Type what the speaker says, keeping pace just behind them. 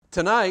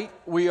Tonight,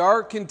 we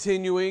are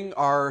continuing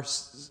our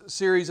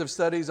series of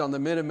studies on the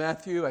men of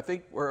Matthew. I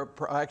think we're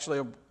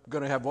actually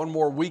going to have one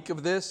more week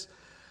of this.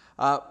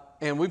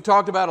 And we've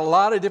talked about a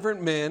lot of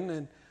different men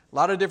and a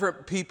lot of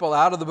different people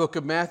out of the book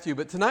of Matthew.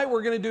 But tonight,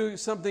 we're going to do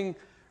something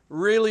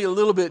really a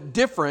little bit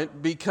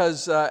different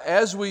because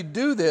as we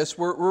do this,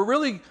 what we're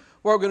going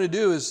to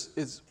do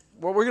is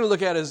what we're going to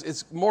look at is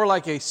it's more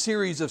like a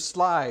series of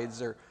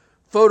slides or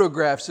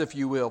photographs, if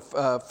you will,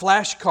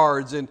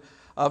 flashcards and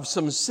of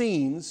some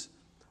scenes,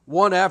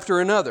 one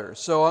after another.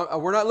 So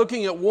we're not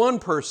looking at one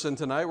person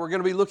tonight. We're going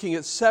to be looking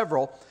at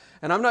several.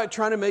 And I'm not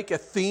trying to make a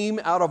theme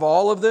out of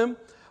all of them,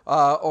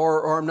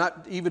 or I'm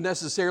not even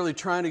necessarily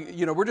trying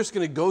to, we're just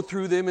going to go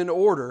through them in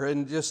order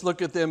and just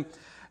look at them.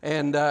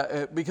 And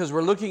because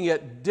we're looking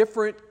at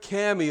different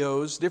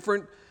cameos,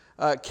 different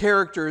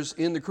characters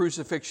in the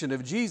crucifixion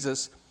of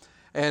Jesus.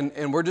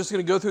 And we're just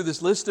going to go through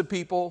this list of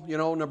people,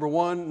 number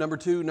 1, number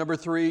 2, number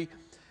 3.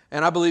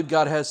 And I believe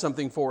God has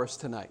something for us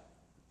tonight.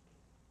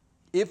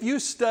 If you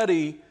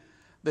study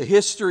the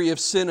history of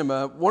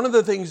cinema, one of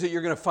the things that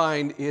you're going to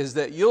find is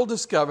that you'll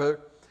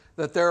discover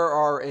that there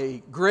are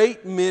a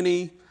great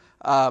many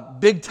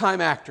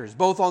big-time actors,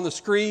 both on the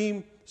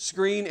screen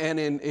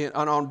and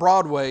on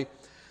Broadway,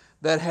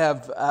 that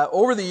have,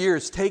 over the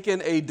years,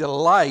 taken a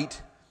delight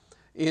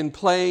in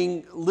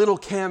playing little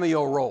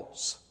cameo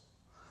roles.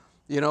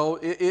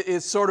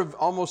 It's sort of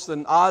almost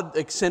an odd,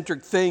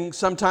 eccentric thing.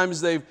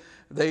 Sometimes they've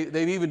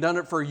even done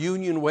it for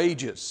union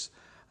wages.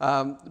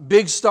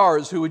 Big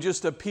stars who would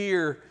just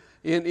appear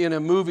in a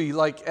movie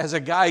like as a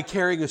guy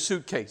carrying a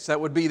suitcase. That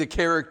would be the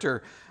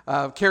character,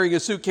 carrying a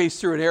suitcase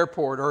through an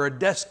airport or a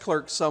desk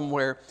clerk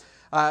somewhere.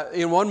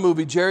 In one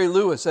movie, Jerry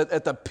Lewis,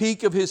 at the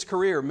peak of his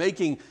career,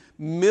 making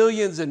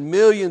millions and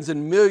millions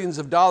and millions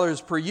of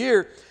dollars per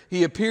year,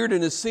 he appeared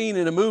in a scene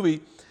in a movie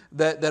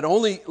that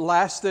only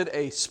lasted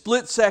a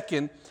split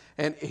second,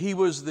 and he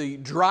was the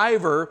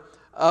driver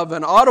of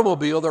an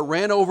automobile that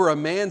ran over a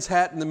man's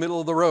hat in the middle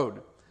of the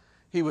road.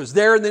 He was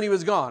there and then he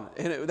was gone.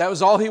 And that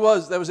was all he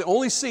was. That was the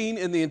only scene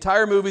in the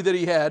entire movie that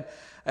he had.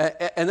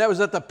 And that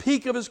was at the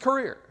peak of his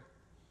career.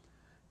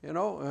 It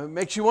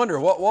makes you wonder,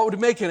 what would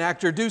make an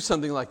actor do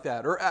something like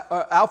that? Or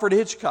Alfred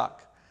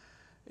Hitchcock.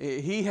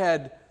 He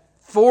had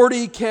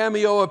 40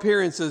 cameo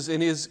appearances in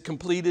his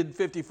completed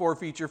 54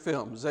 feature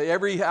films.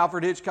 Every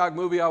Alfred Hitchcock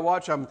movie I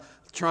watch, I'm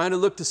trying to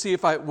look to see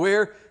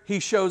where he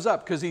shows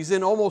up, because he's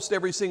in almost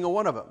every single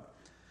one of them.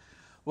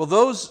 Well,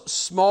 those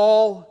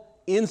small,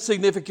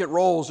 insignificant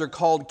roles are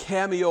called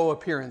cameo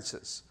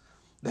appearances.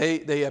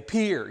 They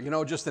appear,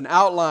 just an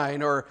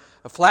outline or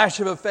a flash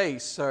of a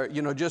face or,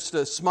 just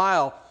a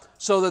smile,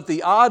 so that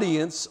the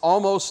audience,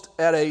 almost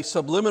at a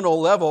subliminal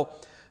level,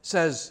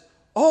 says,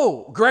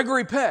 "Oh,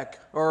 Gregory Peck,"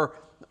 or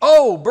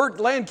 "Oh, Burt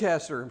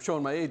Lancaster." I'm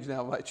showing my age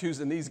now by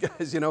choosing these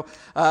guys,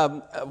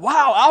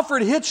 "Wow,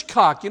 Alfred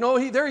Hitchcock,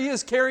 there he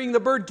is carrying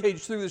the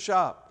birdcage through the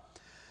shop."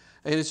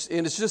 And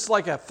it's just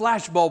like a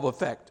flashbulb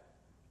effect.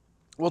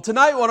 Well,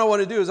 tonight what I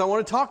want to do is I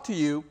want to talk to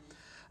you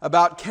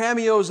about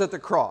cameos at the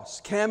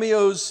cross,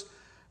 cameos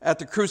at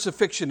the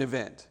crucifixion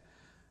event.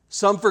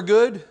 Some for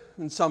good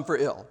and some for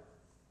ill.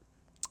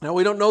 Now,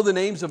 we don't know the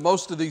names of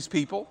most of these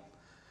people,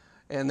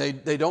 and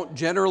they don't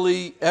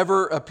generally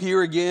ever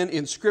appear again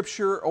in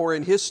Scripture or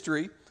in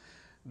history.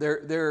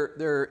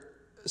 Their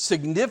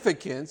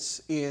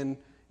significance in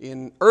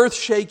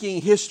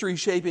earth-shaking,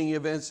 history-shaping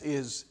events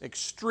is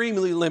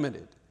extremely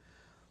limited.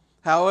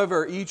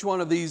 However, each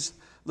one of these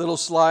little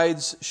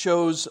slides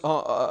shows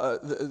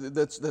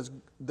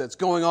that's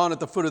going on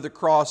at the foot of the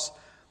cross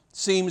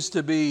seems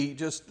to be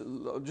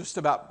just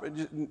about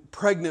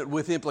pregnant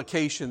with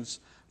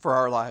implications for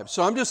our lives.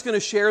 So I'm just going to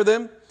share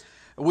them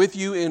with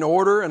you in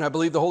order, and I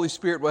believe the Holy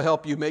Spirit will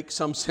help you make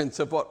some sense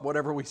of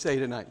whatever we say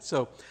tonight.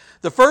 So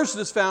the first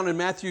is found in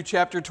Matthew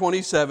chapter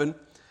 27,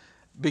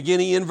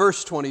 beginning in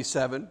verse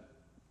 27.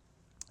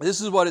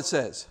 This is what it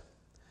says.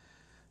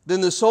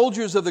 "Then the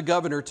soldiers of the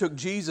governor took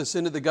Jesus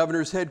into the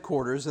governor's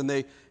headquarters, and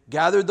they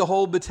gathered the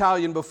whole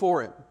battalion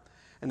before him.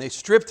 And they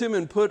stripped him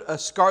and put a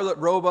scarlet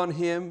robe on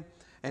him,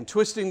 and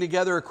twisting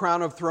together a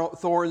crown of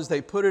thorns, they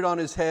put it on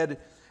his head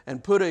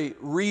and put a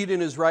reed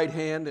in his right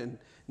hand. And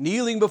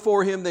kneeling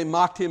before him, they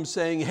mocked him,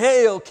 saying,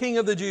 'Hail, King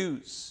of the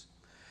Jews!'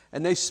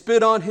 And they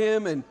spit on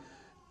him and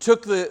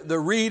took the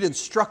reed and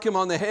struck him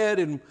on the head.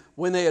 And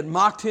when they had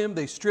mocked him,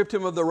 they stripped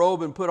him of the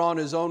robe and put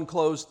his own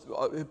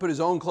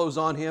clothes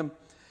on him,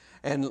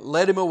 and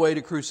led him away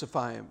to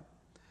crucify him.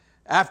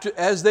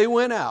 As they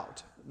went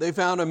out, they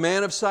found a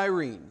man of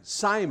Cyrene,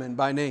 Simon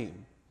by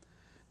name.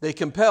 They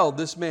compelled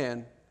this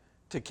man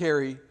to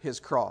carry his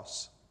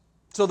cross."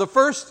 So the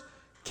first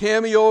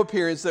cameo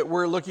appearance that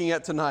we're looking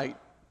at tonight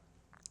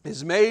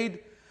is made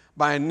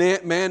by a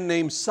man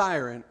named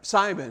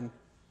Simon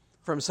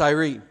from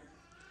Cyrene.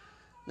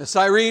 Now,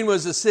 Cyrene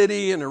was a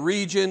city and a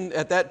region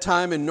at that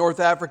time in North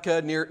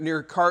Africa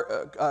near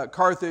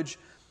Carthage.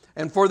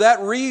 And for that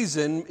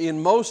reason,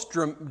 in most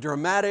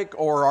dramatic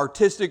or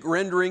artistic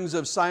renderings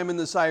of Simon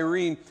the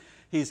Cyrene,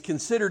 he's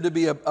considered to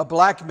be a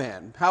black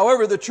man.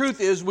 However, the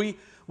truth is we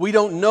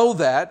don't know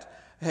that.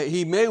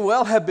 He may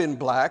well have been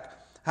black.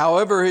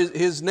 However,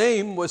 his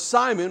name was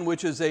Simon,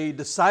 which is a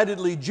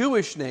decidedly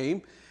Jewish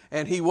name,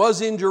 and he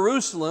was in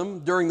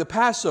Jerusalem during the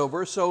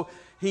Passover, so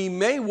he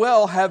may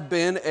well have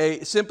been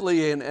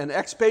simply an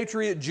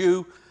expatriate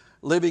Jew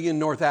living in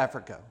North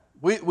Africa.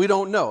 We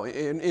don't know.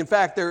 In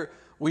fact,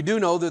 we do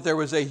know that there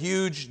was a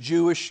huge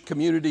Jewish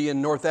community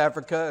in North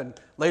Africa, and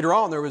later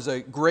on there was a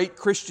great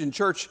Christian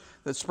church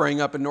that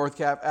sprang up in North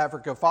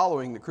Africa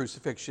following the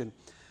crucifixion.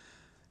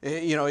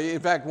 In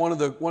fact, one of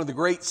the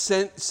great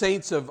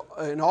saints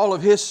in all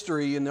of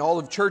history, in all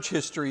of church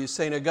history, is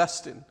St.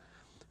 Augustine,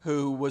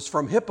 who was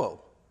from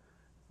Hippo.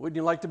 Wouldn't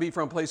you like to be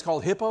from a place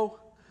called Hippo?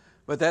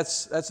 But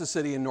that's a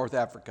city in North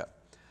Africa.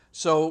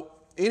 So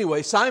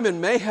anyway,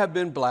 Simon may have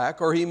been black,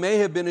 or he may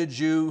have been a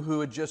Jew who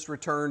had just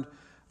returned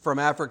from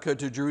Africa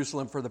to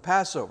Jerusalem for the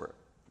Passover.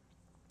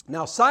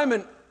 Now,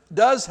 Simon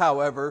does,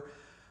 however,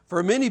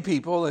 for many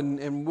people,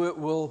 and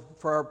we'll,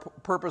 for our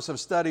purpose of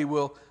study,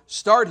 we'll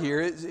start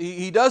here.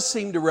 He does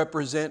seem to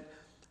represent,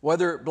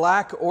 whether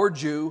black or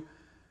Jew,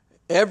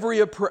 every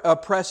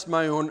oppressed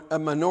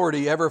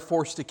minority ever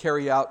forced to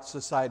carry out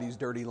society's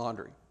dirty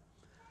laundry.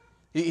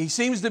 He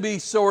seems to be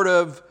sort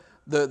of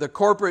the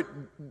corporate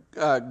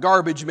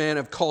garbage man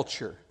of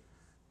culture.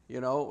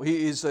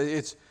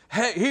 It's,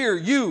 hey, here,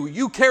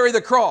 you carry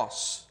the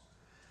cross.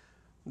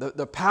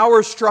 The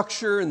power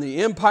structure in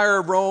the Empire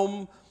of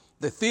Rome,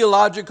 the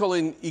theological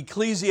and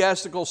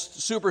ecclesiastical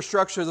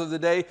superstructures of the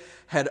day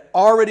had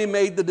already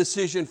made the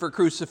decision for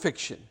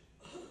crucifixion.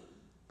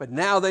 But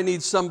now they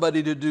need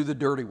somebody to do the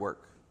dirty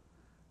work.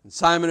 And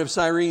Simon of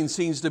Cyrene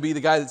seems to be the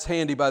guy that's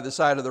handy by the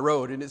side of the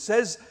road. And it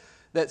says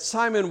that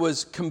Simon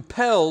was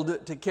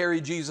compelled to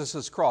carry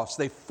Jesus' cross.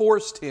 They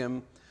forced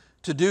him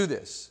to do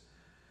this.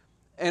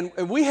 And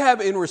we have,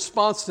 in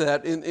response to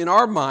that, in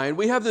our mind,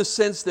 we have this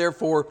sense,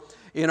 therefore,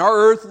 in our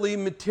earthly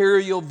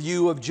material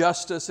view of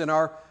justice, in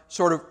our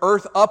sort of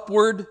earth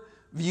upward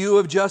view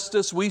of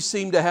justice, we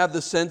seem to have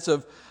the sense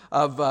of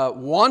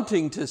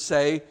wanting to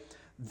say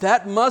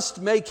that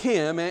must make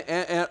him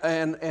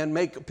and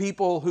make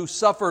people who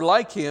suffer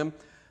like him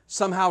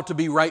somehow to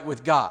be right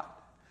with God.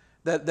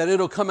 That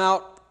it'll come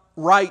out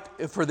right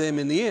for them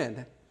in the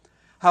end.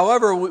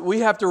 However,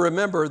 we have to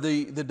remember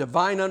the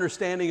divine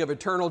understanding of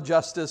eternal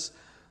justice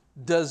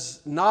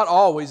does not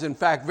always, in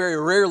fact, very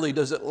rarely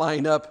does it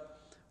line up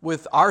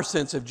with our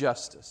sense of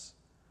justice.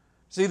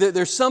 See,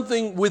 there's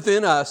something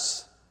within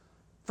us,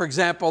 for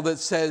example, that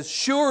says,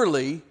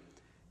 surely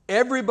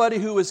everybody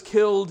who was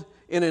killed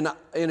in an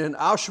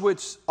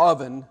Auschwitz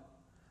oven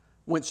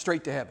went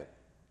straight to heaven.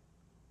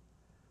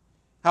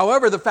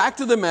 However, the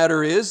fact of the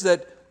matter is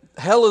that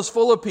hell is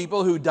full of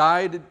people who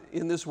died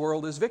in this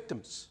world as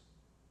victims.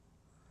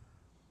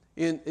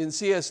 In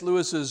C.S.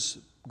 Lewis's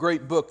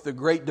great book, The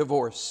Great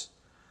Divorce,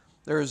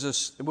 there is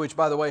this, which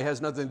by the way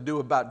has nothing to do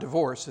about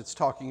divorce. It's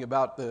talking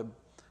about the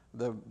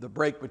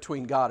break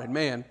between God and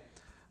man.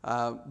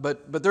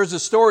 But there's a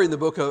story in the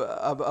book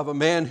of a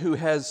man who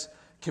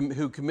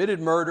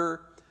committed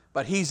murder,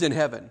 but he's in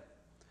heaven.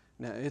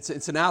 Now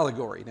it's an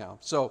allegory now.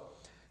 So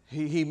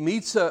he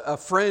meets a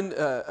friend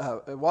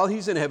while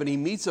he's in heaven. He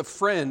meets a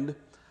friend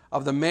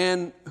of the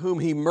man whom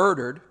he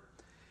murdered,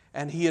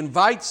 and he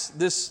invites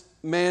this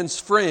man's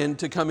friend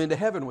to come into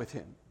heaven with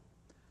him.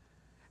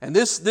 And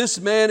this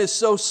man is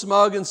so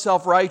smug and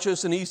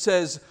self-righteous, and he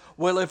says,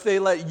 well, if they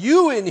let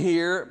you in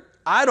here,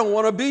 I don't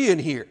want to be in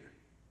here.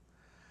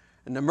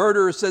 And the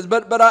murderer says,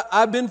 but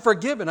I've been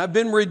forgiven. I've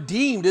been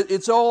redeemed.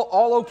 It's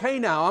all okay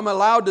now. I'm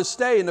allowed to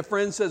stay. And the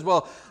friend says,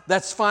 well,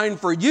 that's fine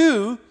for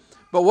you,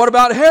 but what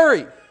about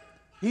Harry?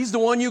 He's the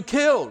one you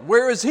killed.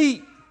 Where is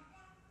he?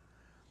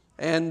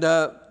 And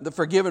the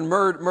forgiven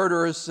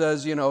murderer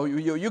says,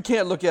 you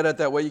can't look at it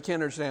that way. You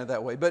can't understand it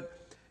that way.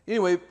 But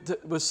anyway,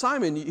 with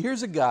Simon,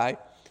 here's a guy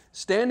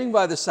standing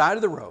by the side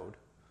of the road.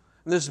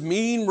 And this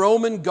mean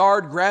Roman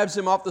guard grabs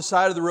him off the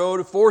side of the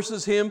road,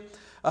 forces him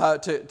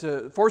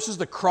forces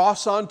the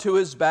cross onto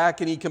his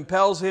back, and he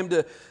compels him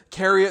to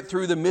carry it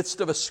through the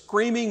midst of a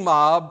screaming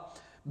mob,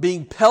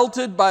 being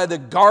pelted by the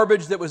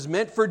garbage that was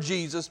meant for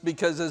Jesus,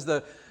 because as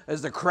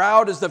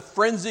the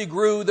frenzy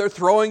grew, they're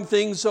throwing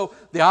things, so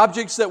the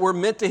objects that were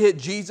meant to hit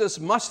Jesus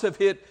must have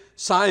hit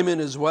Simon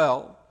as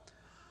well.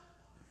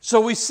 So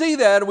we see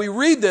that, we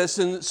read this,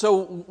 and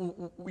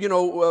so,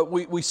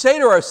 we say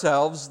to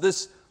ourselves,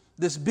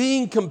 this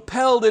being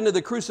compelled into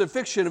the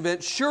crucifixion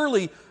event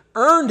surely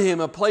earned him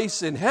a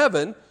place in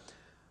heaven,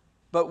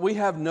 but we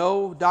have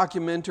no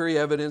documentary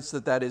evidence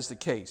that that is the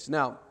case.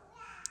 Now,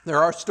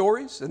 there are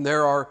stories and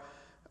there are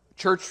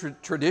church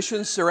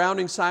traditions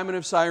surrounding Simon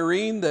of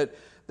Cyrene that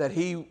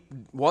he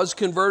was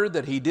converted,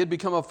 that he did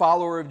become a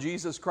follower of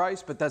Jesus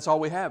Christ, but that's all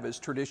we have is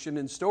tradition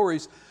and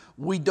stories.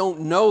 We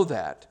don't know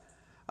that.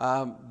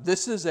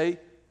 This is a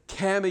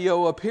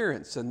cameo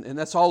appearance, and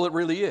that's all it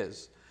really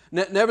is.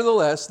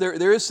 Nevertheless,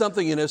 there is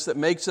something in us that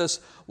makes us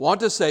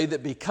want to say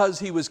that because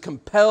he was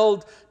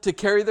compelled to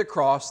carry the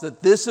cross,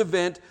 that this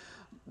event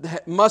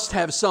must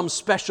have some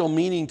special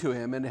meaning to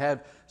him and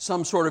have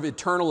some sort of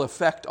eternal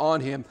effect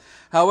on him.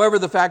 However,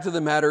 the fact of the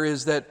matter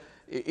is that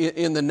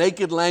in the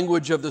naked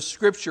language of the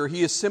Scripture,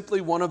 he is simply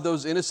one of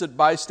those innocent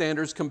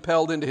bystanders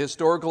compelled into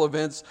historical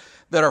events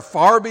that are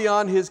far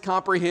beyond his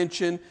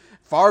comprehension,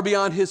 far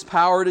beyond his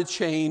power to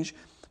change,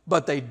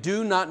 but they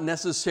do not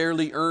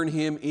necessarily earn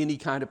him any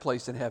kind of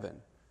place in heaven.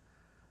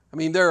 I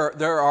mean,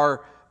 there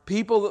are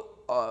people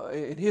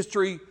in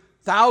history,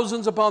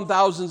 thousands upon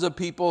thousands of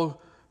people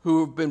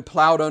who have been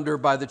plowed under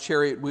by the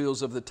chariot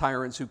wheels of the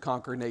tyrants who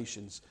conquer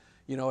nations.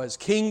 You know, as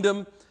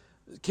kingdoms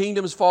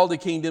fall to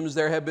kingdoms,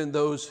 there have been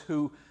those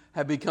who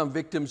have become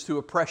victims to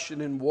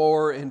oppression and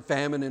war and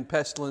famine and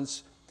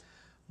pestilence.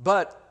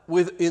 But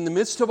in the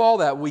midst of all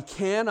that, we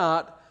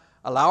cannot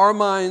allow our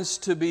minds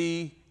to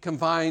be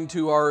confined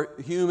to our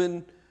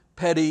human,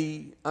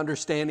 petty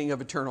understanding of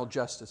eternal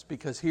justice,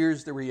 because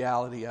here's the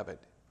reality of it.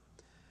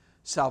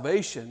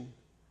 Salvation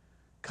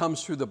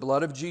comes through the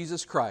blood of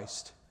Jesus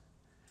Christ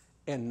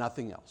and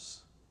nothing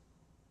else.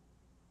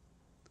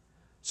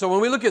 So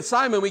when we look at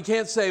Simon, we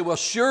can't say, well,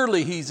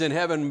 surely he's in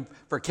heaven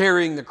for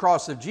carrying the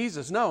cross of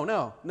Jesus.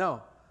 No.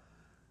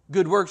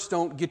 Good works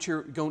don't get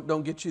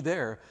you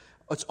there.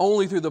 It's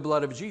only through the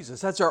blood of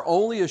Jesus. That's our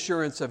only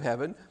assurance of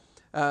heaven.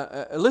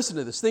 Listen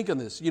to this. Think on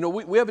this. You know,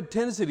 we have a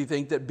tendency to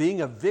think that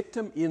being a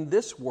victim in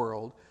this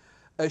world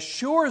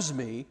assures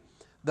me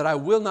that I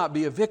will not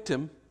be a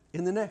victim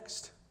in the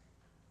next.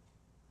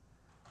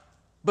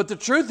 But the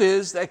truth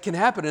is that can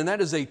happen, and that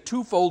is a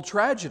twofold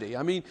tragedy.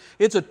 I mean,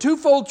 it's a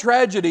twofold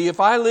tragedy if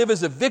I live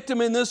as a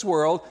victim in this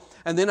world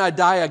and then I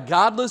die a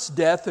godless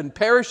death and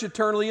perish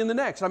eternally in the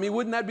next. I mean,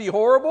 wouldn't that be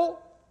horrible?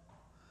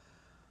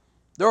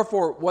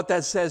 Therefore, what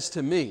that says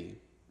to me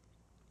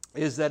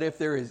is that if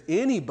there is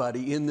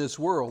anybody in this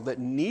world that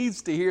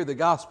needs to hear the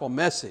gospel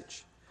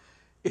message,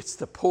 it's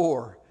the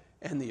poor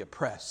and the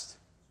oppressed.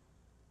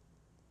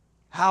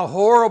 How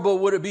horrible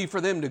would it be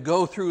for them to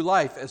go through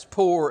life as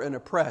poor and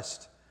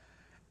oppressed,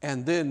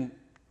 and then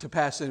to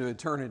pass into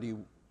eternity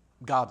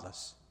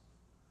godless,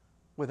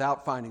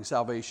 without finding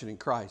salvation in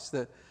Christ?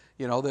 And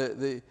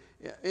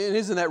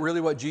isn't that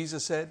really what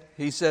Jesus said?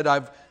 He said,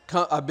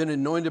 I've been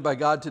anointed by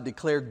God to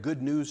declare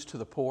good news to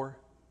the poor.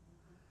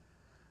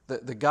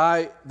 The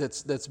guy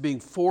that's being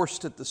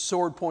forced at the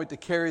sword point to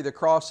carry the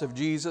cross of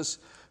Jesus,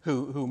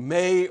 who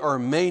may or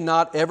may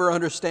not ever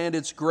understand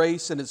its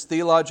grace and its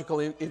theological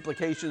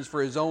implications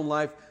for his own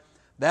life,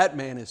 that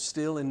man is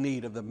still in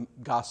need of the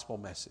gospel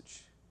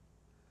message.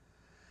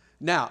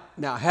 Now,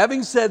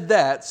 having said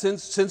that,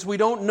 since we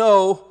don't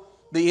know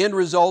the end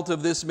result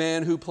of this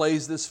man who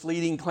plays this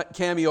fleeting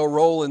cameo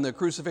role in the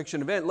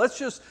crucifixion event, let's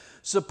just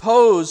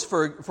suppose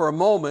for a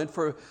moment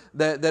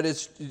that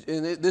it's,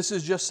 and this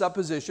is just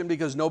supposition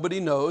because nobody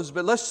knows,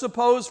 but let's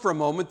suppose for a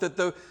moment that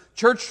the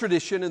church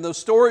tradition and those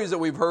stories that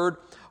we've heard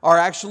are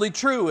actually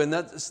true, and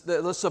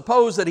let's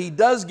suppose that he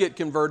does get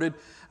converted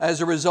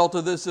as a result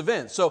of this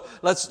event. So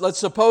let's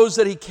suppose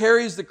that he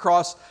carries the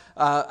cross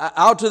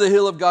out to the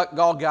hill of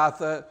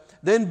Golgotha,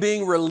 then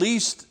being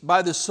released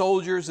by the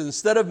soldiers.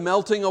 Instead of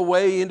melting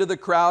away into the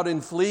crowd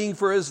and fleeing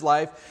for his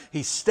life,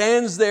 he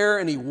stands there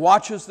and he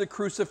watches the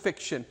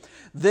crucifixion.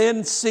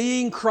 Then,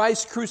 seeing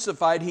Christ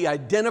crucified, he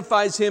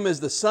identifies him as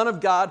the Son of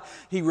God.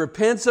 He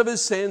repents of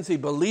his sins. He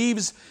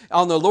believes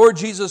on the Lord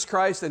Jesus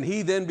Christ, and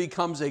he then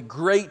becomes a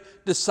great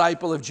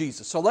disciple of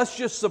Jesus. So let's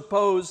just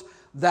suppose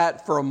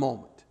that for a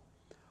moment.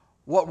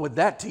 What would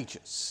that teach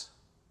us?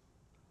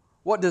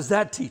 What does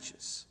that teach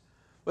us?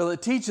 Well,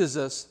 it teaches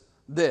us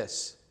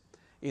this.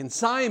 In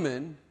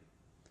Simon,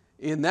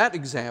 in that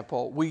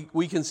example,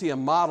 we can see a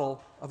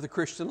model of the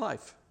Christian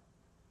life.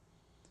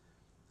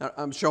 Now,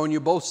 I'm showing you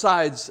both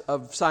sides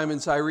of Simon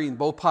Cyrene,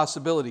 both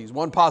possibilities.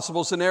 One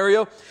possible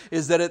scenario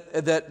is that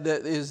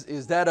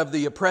is that of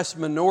the oppressed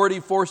minority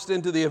forced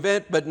into the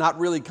event, but not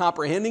really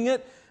comprehending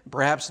it,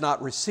 perhaps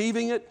not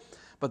receiving it.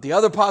 But the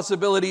other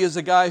possibility is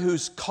a guy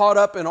who's caught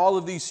up in all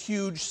of these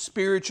huge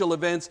spiritual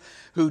events,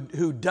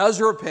 who does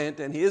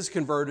repent and he is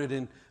converted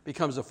and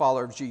becomes a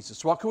follower of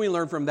Jesus. What can we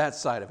learn from that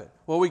side of it?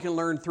 Well, we can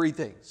learn three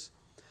things: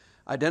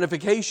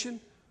 identification,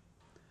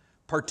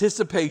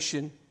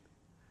 participation,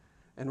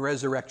 and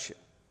resurrection.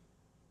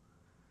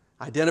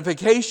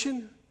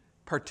 Identification,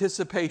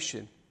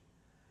 participation,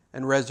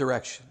 and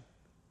resurrection.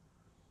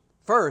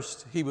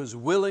 First, he was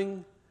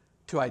willing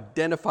to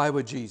identify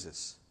with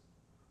Jesus.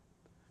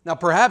 Now,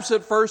 perhaps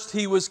at first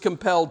he was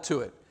compelled to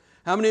it.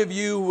 How many of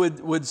you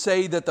would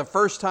say that the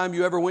first time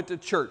you ever went to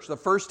church, the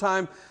first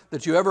time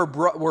that you ever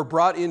were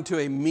brought into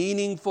a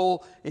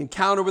meaningful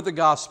encounter with the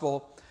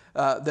gospel,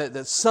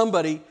 that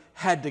somebody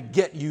had to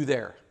get you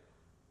there?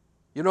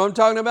 You know what I'm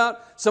talking about?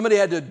 Somebody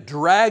had to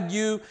drag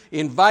you,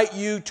 invite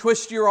you,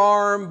 twist your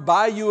arm,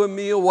 buy you a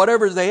meal,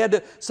 whatever. They had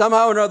to,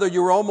 somehow or another,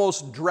 you were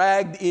almost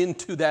dragged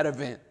into that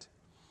event.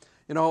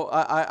 You know,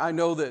 I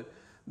know that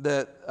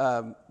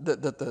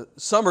the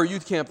summer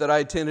youth camp that I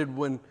attended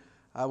when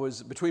I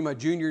was between my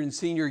junior and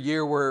senior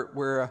year,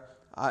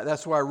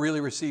 that's where I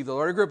really received the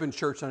Lord. I grew up in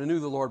church and I knew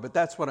the Lord, but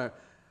that's when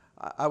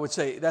I would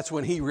say that's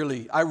when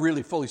I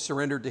really fully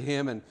surrendered to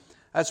Him, and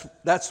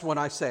that's when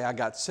I say I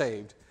got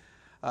saved,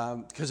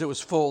 because it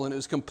was full and it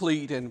was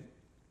complete.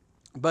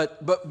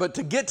 But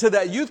to get to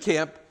that youth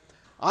camp,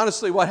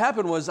 honestly, what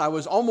happened was I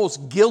was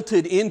almost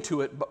guilted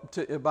into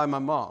it by my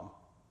mom.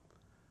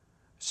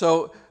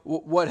 So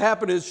what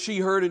happened is she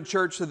heard in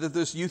church that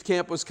this youth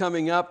camp was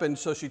coming up, and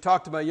so she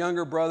talked to my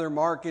younger brother,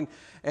 Mark,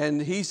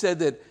 and he said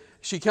that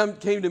she came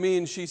to me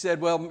and she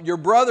said, well, your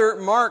brother,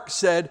 Mark,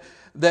 said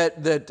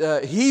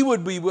that he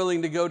would be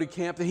willing to go to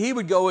camp, that he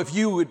would go if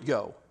you would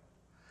go.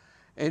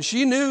 And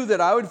she knew that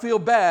I would feel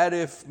bad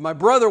if my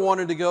brother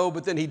wanted to go,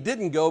 but then he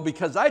didn't go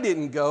because I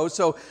didn't go.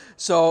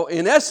 So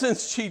in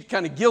essence, she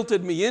kind of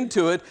guilted me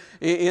into it.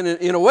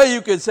 In a way,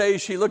 you could say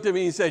she looked at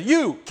me and said,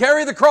 "You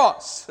carry the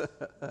cross."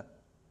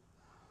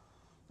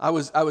 I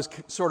was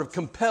sort of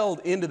compelled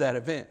into that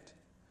event.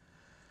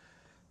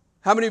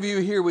 How many of you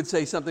here would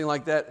say something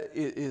like that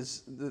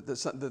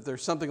that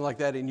there's something like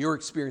that in your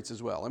experience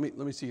as well? Let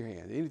me see your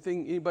hand.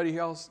 Anybody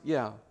else?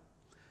 Yeah.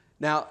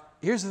 Now,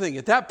 here's the thing.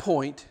 At that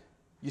point,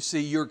 you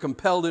see, you're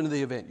compelled into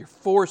the event. You're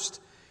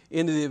forced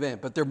into the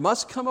event. But there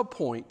must come a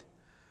point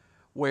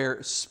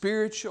where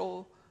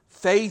spiritual,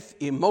 faith,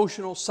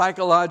 emotional,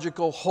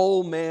 psychological,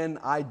 whole man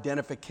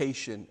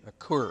identification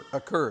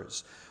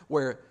occurs.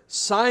 Where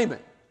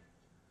Simon,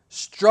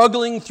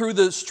 struggling through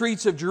the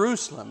streets of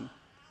Jerusalem,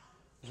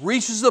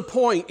 reaches the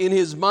point in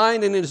his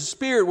mind and in his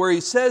spirit where he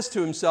says to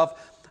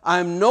himself,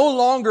 I'm no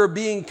longer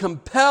being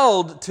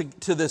compelled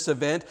to this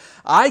event.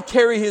 I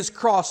carry his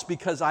cross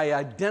because I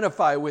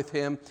identify with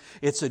him.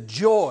 It's a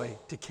joy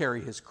to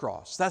carry his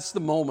cross. That's the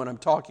moment I'm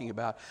talking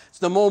about. It's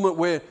the moment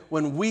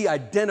when we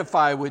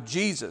identify with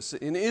Jesus.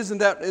 And isn't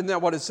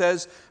that what it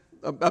says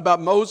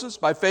about Moses?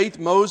 By faith,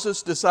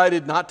 Moses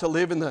decided not to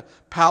live in the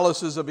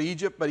palaces of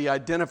Egypt, but he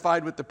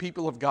identified with the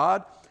people of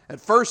God.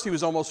 At first, he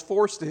was almost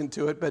forced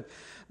into it,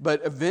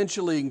 but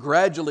eventually and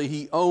gradually,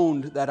 he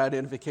owned that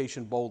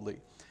identification boldly.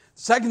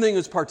 Second thing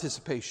is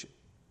participation.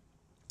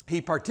 He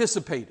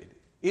participated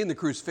in the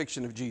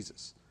crucifixion of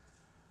Jesus.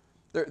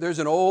 There's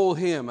an old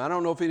hymn. I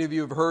don't know if any of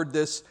you have heard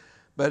this,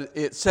 but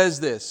it says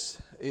this.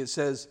 It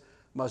says,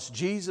 must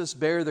Jesus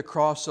bear the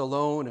cross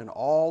alone and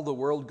all the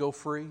world go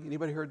free?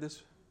 Anybody heard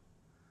this?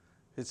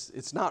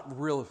 It's not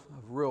real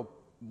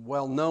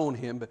well-known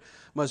hymn, but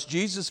must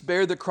Jesus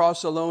bear the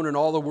cross alone and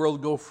all the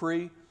world go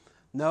free?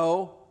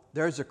 No,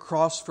 there's a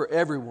cross for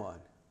everyone,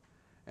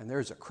 and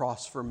there's a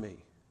cross for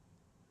me.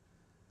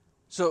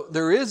 So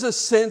there is a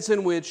sense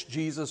in which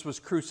Jesus was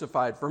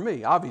crucified for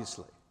me,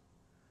 obviously.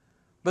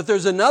 But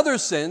there's another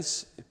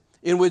sense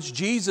in which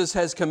Jesus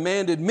has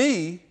commanded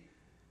me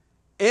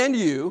and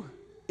you,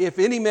 if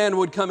any man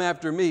would come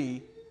after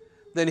me,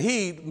 then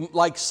he,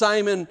 like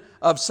Simon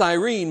of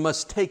Cyrene,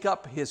 must take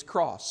up his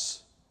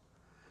cross.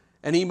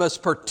 And he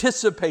must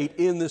participate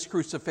in this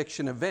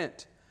crucifixion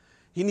event.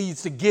 He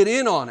needs to get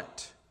in on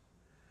it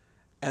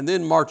and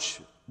then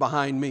march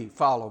behind me,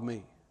 follow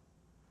me.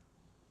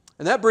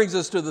 And that brings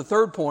us to the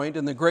third point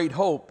and the great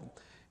hope.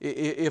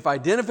 If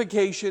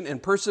identification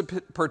and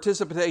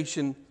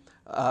participation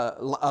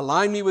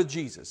align me with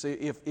Jesus,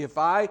 if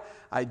I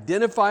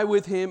identify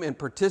with him and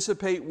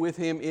participate with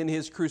him in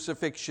his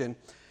crucifixion,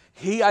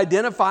 he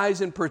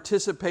identifies and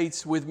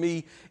participates with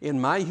me in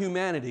my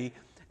humanity,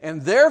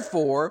 and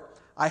therefore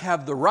I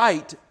have the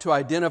right to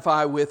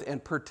identify with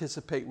and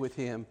participate with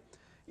him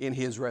in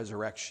his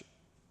resurrection.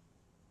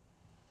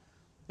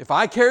 If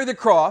I carry the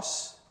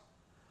cross,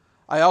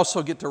 I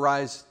also get to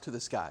rise to the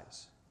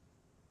skies.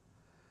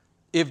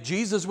 If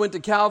Jesus went to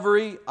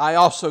Calvary, I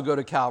also go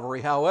to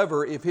Calvary.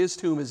 However, if his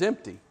tomb is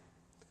empty,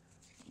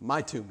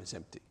 my tomb is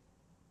empty.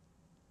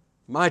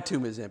 My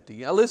tomb is empty.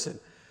 Now listen,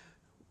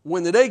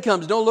 when the day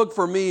comes, don't look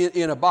for me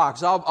in a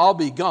box. I'll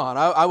be gone.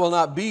 I will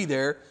not be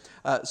there.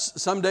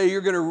 Someday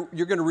you're going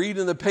to read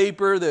in the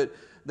paper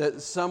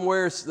that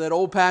somewhere that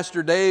old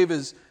Pastor Dave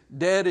is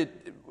dead at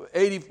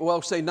 80,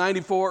 well, say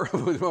 94.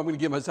 I'm going to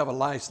give myself a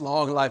nice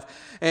long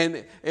life.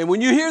 And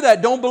when you hear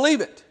that, don't believe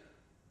it.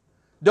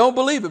 Don't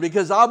believe it,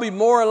 because I'll be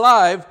more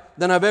alive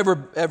than I've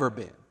ever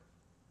been.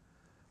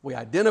 We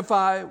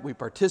identify, we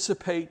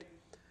participate,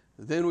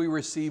 then we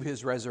receive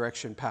his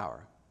resurrection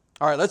power.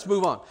 All right, let's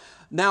move on.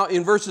 Now,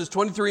 in verses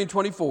 23 and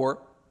 24,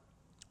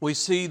 we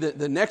see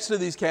the next of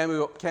these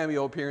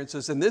cameo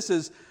appearances, and this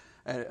is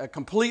a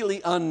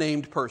completely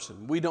unnamed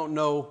person. We don't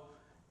know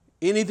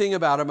anything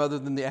about him other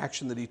than the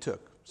action that he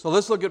took. So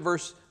let's look at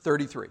verse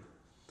 33.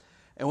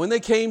 And when they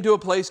came to a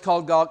place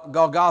called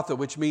Golgotha,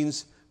 which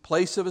means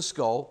place of a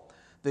skull,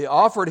 they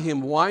offered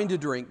him wine to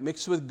drink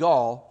mixed with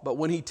gall, but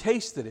when he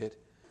tasted it,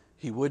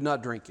 he would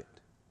not drink it.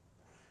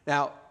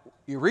 Now,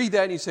 you read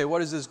that and you say,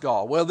 what is this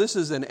gall? Well, this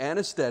is an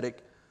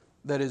anesthetic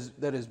that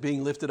is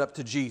being lifted up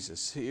to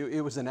Jesus.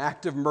 It was an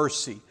act of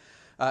mercy.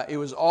 It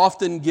was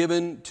often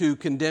given to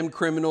condemned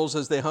criminals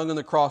as they hung on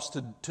the cross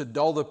to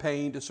dull the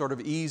pain, to sort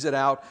of ease it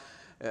out.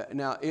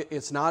 Now,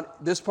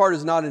 this part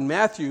is not in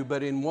Matthew,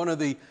 but in one of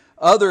the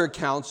other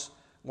accounts,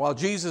 while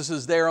Jesus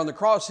is there on the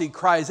cross, he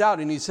cries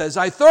out and he says,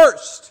 I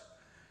thirst.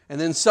 And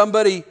then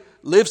somebody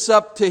lifts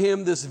up to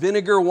him this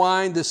vinegar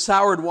wine, this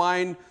soured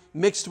wine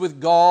mixed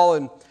with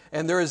gall,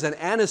 and there is an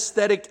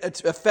anesthetic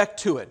effect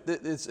to it.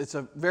 It's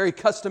a very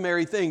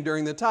customary thing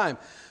during the time.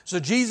 So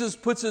Jesus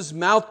puts his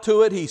mouth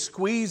to it, he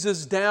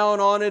squeezes down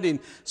on it and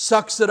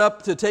sucks it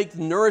up to take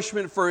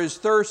nourishment for his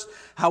thirst.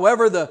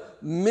 However, the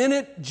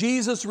minute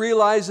Jesus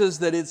realizes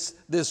that it's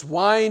this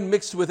wine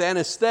mixed with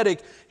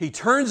anesthetic, he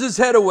turns his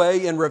head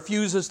away and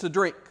refuses to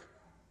drink.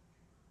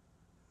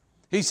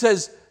 He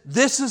says,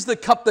 "This is the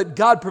cup that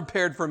God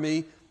prepared for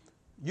me.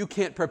 You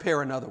can't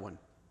prepare another one."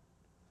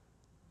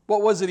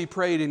 What was it he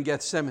prayed in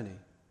Gethsemane? He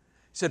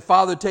said,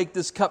 "Father, take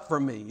this cup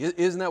from me."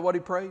 Isn't that what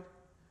he prayed?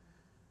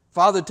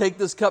 "Father, take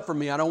this cup from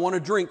me. I don't want to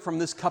drink from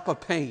this cup of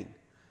pain."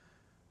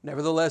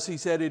 Nevertheless, he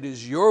said, "It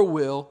is your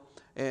will,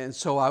 and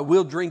so I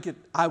will drink it.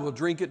 I will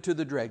drink it to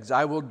the dregs.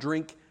 I will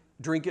drink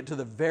it to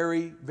the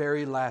very,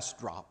 very last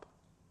drop."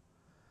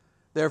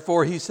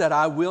 Therefore, he said,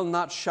 "I will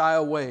not shy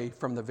away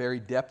from the very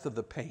depth of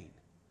the pain.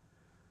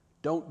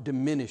 Don't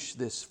diminish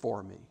this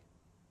for me."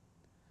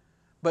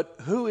 But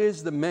who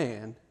is the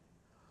man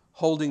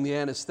holding the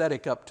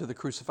anesthetic up to the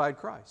crucified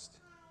Christ?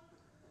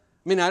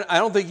 I mean, I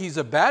don't think he's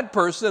a bad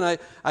person.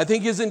 I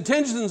think his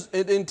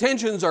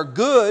intentions are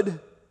good,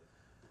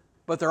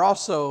 but they're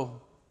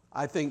also,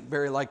 I think,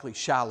 very likely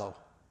shallow.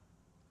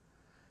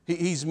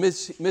 He's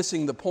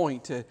missing the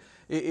point.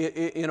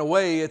 In a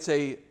way, it's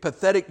a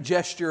pathetic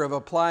gesture of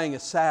applying a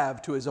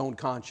salve to his own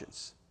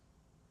conscience.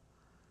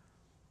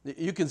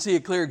 You can see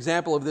a clear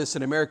example of this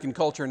in American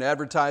culture and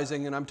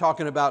advertising, and I'm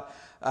talking about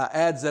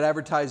ads that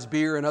advertise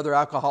beer and other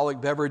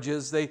alcoholic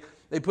beverages. They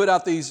put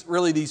out these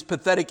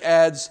pathetic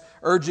ads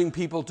urging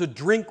people to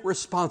drink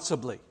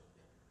responsibly,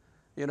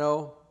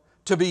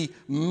 to be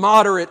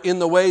moderate in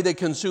the way they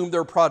consume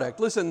their product.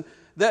 Listen,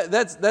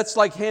 that's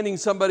like handing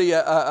somebody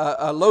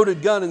a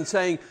loaded gun and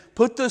saying,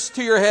 "Put this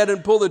to your head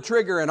and pull the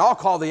trigger and I'll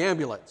call the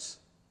ambulance."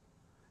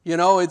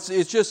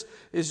 It's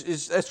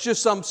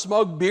just some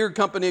smug beer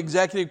company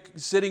executive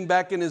sitting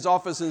back in his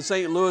office in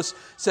St. Louis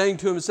saying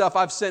to himself,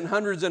 "I've sent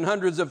hundreds and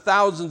hundreds of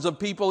thousands of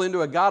people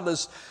into a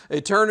godless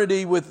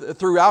eternity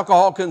through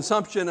alcohol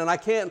consumption, and I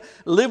can't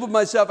live with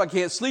myself, I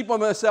can't sleep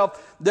with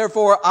myself.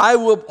 Therefore, I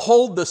will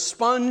hold the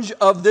sponge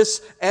of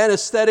this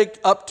anesthetic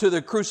up to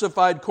the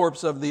crucified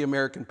corpse of the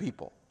American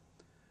people."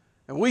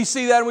 And we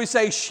see that and we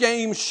say,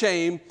 "Shame,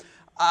 shame."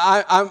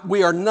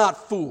 We are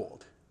not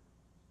fooled.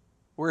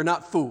 We're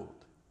not fooled.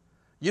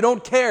 You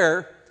don't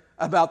care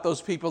about those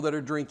people that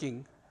are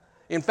drinking.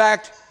 In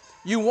fact,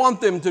 you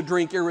want them to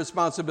drink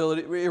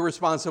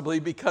irresponsibly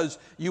because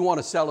you want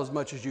to sell as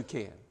much as you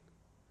can.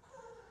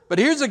 But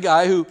here's a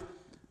guy who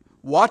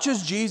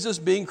watches Jesus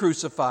being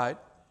crucified.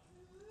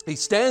 He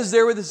stands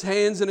there with his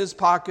hands in his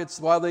pockets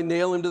while they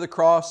nail him to the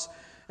cross,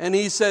 and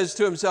he says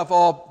to himself,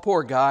 "Oh,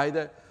 poor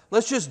guy,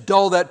 let's just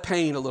dull that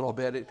pain a little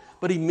bit."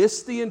 But he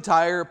missed the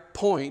entire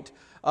point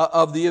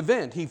of the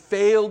event. He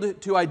failed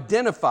to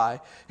identify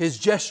his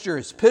gesture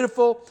as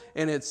pitiful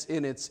and its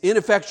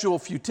ineffectual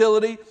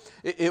futility.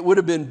 It would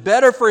have been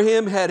better for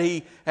him had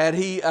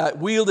he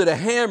wielded a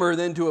hammer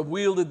than to have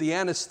wielded the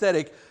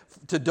anesthetic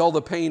to dull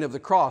the pain of the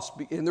cross.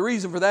 And the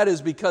reason for that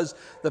is because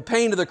the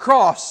pain of the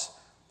cross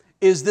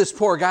is this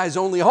poor guy's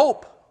only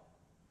hope.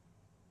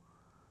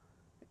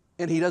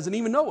 And he doesn't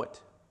even know it.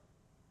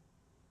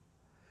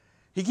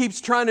 He keeps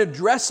trying to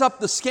dress up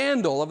the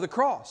scandal of the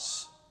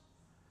cross.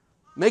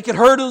 Make it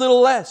hurt a little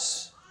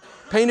less.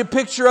 Paint a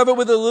picture of it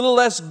with a little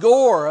less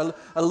gore,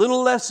 a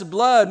little less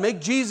blood.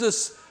 Make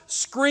Jesus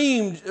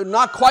scream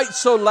not quite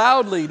so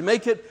loudly, to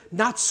make it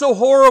not so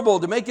horrible,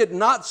 to make it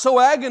not so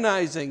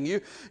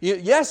agonizing.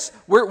 Yes,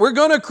 we're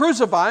going to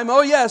crucify him.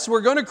 Oh yes,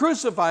 we're going to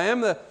crucify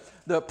him.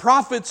 The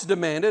prophets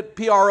demand it,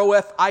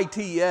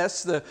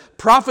 Profits. The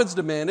prophets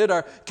demand it.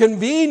 Our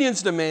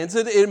convenience demands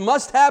it. It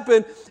must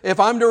happen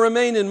if I'm to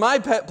remain in my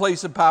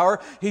place of power.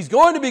 He's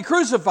going to be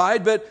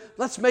crucified, but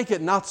let's make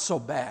it not so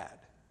bad.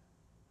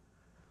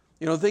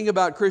 The thing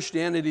about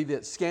Christianity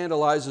that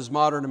scandalizes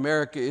modern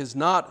America is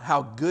not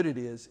how good it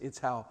is, it's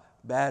how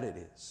bad it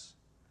is.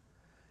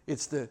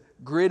 It's the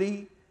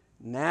gritty,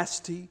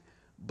 nasty,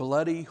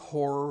 bloody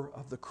horror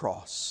of the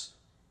cross.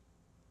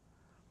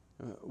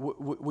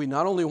 We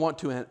not only want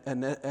to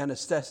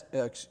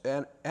anesthetize,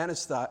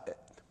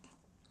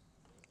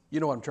 you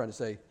know what I'm trying to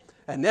say,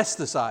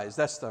 anesthetize,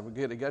 that's the,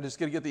 I just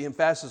got to get the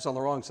emphasis on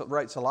the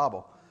right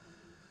syllable.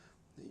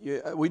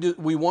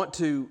 We want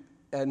to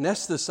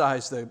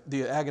anesthetize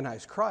the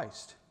agonized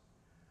Christ,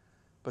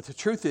 but the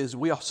truth is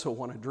we also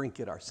want to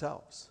drink it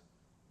ourselves.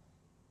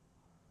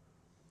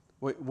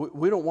 We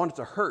don't want it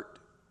to hurt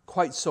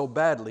quite so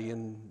badly,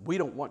 and we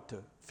don't want to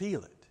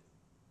feel it.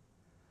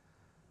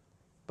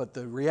 But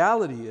the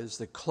reality is,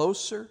 the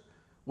closer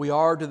we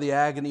are to the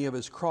agony of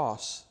his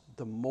cross,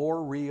 the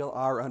more real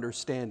our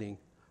understanding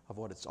of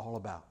what it's all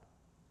about.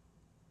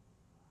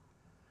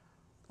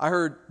 I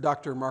heard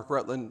Dr. Mark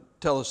Rutland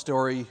tell a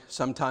story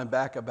some time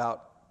back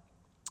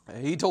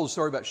he told a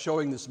story about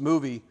showing this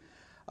movie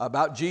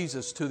about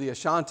Jesus to the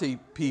Ashanti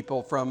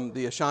people from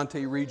the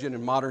Ashanti region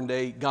in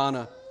modern-day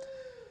Ghana.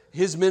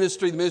 His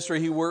ministry, the ministry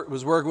he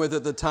was working with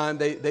at the time,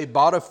 they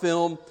bought a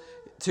film.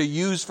 to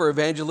use for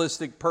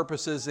evangelistic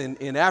purposes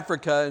in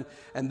Africa.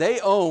 And they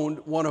owned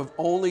one of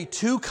only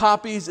 2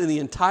 copies in the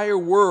entire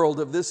world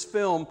of this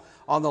film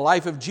on the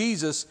life of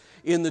Jesus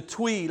in the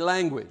Twi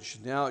language.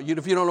 Now, if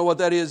you don't know what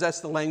that is,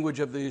 that's the language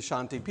of the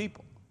Ashanti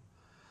people.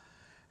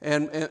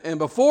 And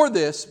before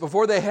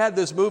they had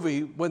this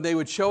movie, when they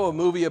would show a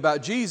movie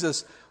about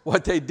Jesus,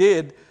 what they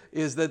did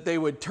is that they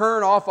would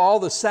turn off all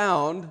the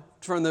sound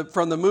from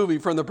the movie,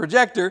 from the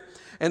projector,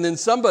 and then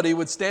somebody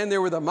would stand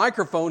there with a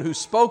microphone who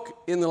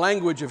spoke in the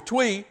language of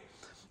Twi,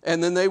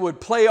 and then they would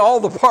play all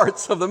the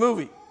parts of the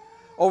movie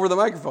over the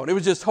microphone. It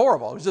was just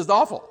horrible. It was just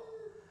awful.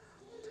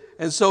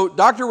 And so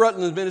Dr.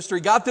 Rutland's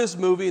ministry got this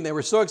movie, and they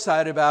were so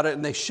excited about it,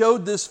 and they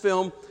showed this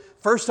film.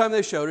 First time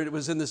they showed it, it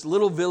was in this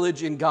little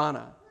village in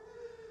Ghana.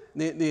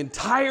 The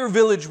entire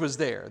village was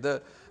there.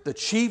 The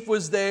chief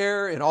was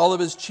there in all of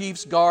his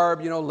chief's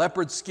garb,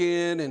 leopard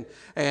skin,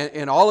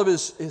 and all of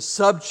his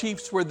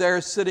sub-chiefs were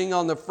there sitting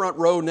on the front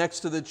row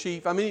next to the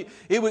chief. I mean,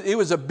 it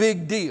was a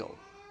big deal.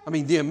 I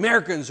mean, the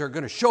Americans are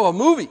going to show a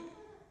movie.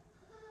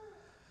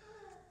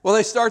 Well,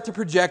 they start the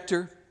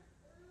projector,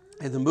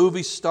 and the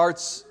movie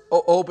starts.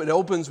 It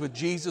opens with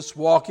Jesus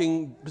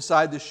walking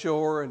beside the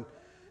shore, and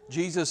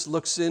Jesus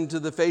looks into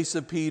the face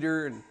of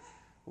Peter, and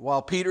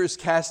while Peter is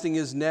casting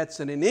his nets,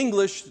 and in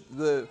English,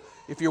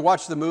 if you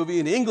watch the movie,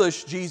 in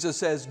English, Jesus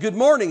says, "Good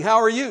morning, how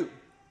are you?"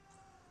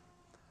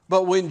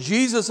 But when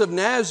Jesus of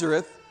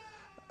Nazareth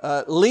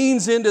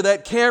leans into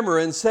that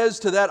camera and says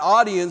to that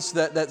audience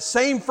that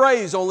same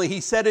phrase, only he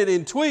said it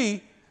in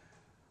Twi,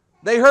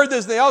 they heard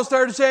this, they all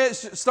started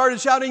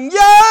shouting,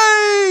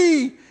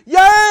 "Yay!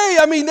 Yay!"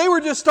 I mean, they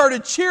were just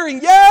started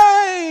cheering,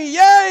 "Yay!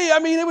 Yay!" I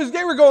mean,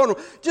 they were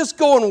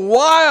going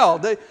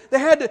wild. They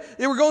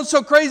were going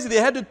so crazy, they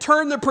had to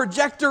turn the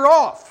projector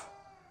off.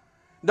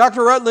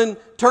 Dr. Rutland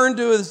turned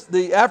to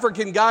the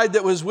African guide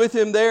that was with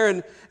him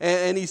there,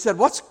 and he said,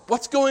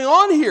 What's going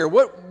on here?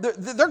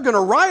 They're going to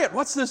riot.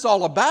 What's this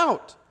all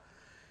about?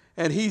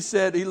 And he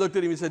looked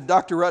at him and said,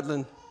 "Dr.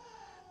 Rutland,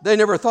 they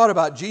never thought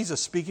about Jesus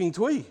speaking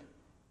Twi."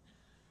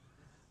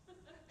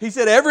 He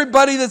said,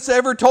 everybody that's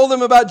ever told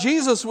them about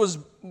Jesus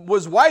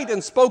was white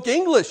and spoke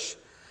English.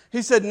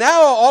 He said,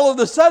 now all of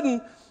a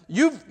sudden,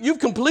 you've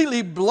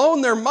completely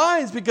blown their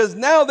minds because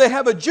now they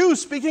have a Jew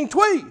speaking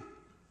Twi.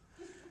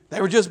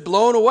 They were just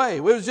blown away.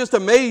 It was just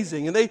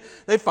amazing. And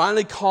they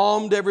finally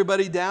calmed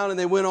everybody down, and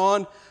they went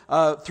on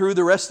through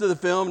the rest of the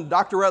film.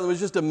 Dr. Rutland was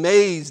just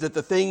amazed at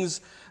the things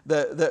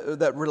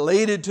that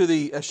related to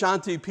the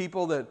Ashanti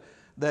people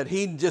that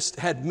he just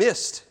had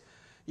missed.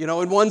 In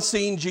one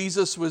scene,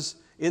 Jesus was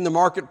in the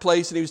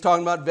marketplace, and he was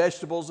talking about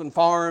vegetables and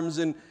farms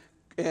and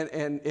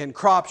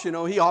crops.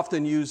 He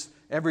often used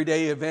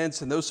everyday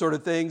events and those sort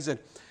of things.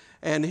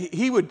 And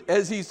he would,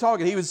 as he's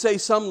talking, he would say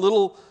some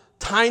little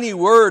tiny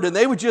word, and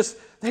they would just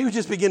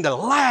begin to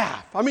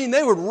laugh. I mean,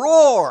 they would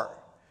roar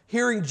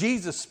hearing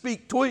Jesus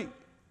speak Twi.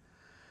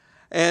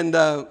 And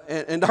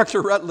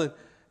Dr. Rutland,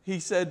 he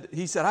said,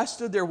 I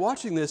stood there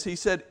watching this. He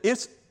said,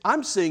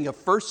 I'm seeing a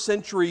first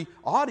century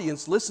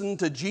audience listen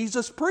to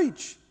Jesus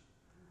preach.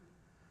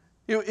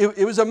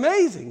 It was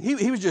amazing.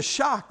 He was just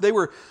shocked. They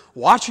were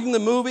watching the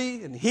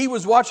movie, and he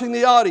was watching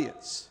the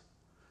audience.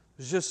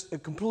 It was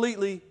just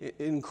completely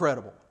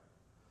incredible.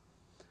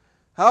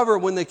 However,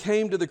 when they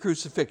came to the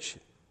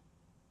crucifixion,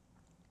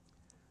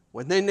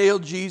 when they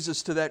nailed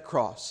Jesus to that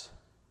cross,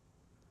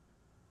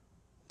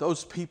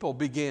 those people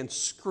began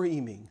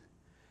screaming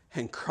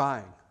and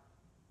crying.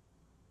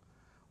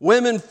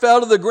 Women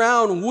fell to the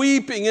ground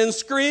weeping and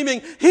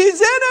screaming,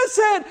 "He's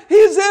innocent!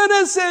 He's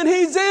innocent!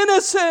 He's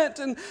innocent!"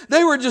 And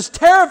they were just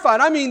terrified.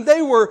 I mean,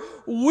 they were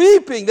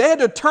weeping. They had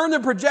to turn the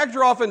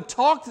projector off and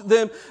talk to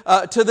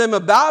them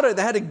about it.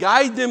 They had to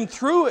guide them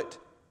through it.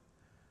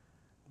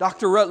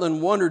 Dr.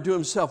 Rutland wondered to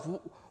himself,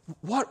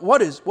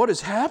 what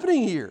is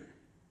happening here?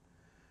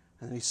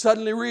 And he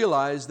suddenly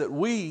realized that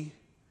we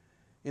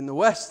in the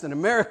West, in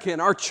America, in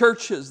our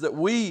churches, that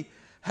we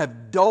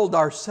have dulled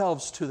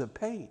ourselves to the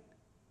pain.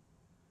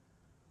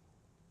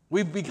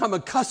 We've become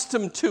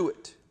accustomed to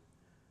it.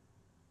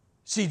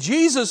 See,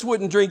 Jesus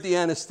wouldn't drink the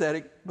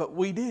anesthetic, but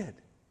we did.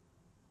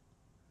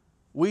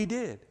 We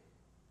did.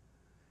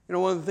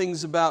 One thing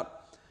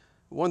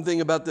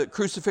about the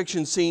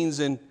crucifixion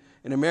scenes in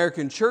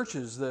American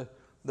churches, the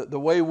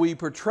way we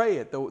portray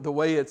it, the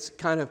way it's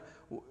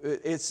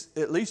it's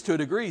at least to a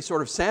degree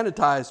sort of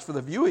sanitized for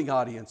the viewing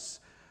audience.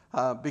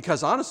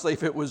 Because honestly,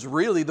 if it was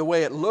really the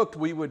way it looked,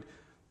 we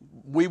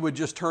would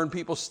just turn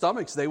people's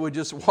stomachs. They would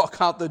just walk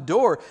out the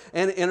door.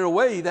 And in a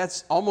way,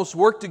 that's almost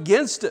worked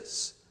against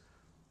us.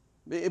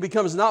 It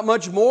becomes not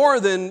much more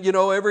than,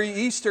 every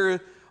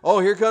Easter, oh,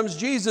 here comes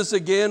Jesus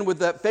again with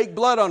that fake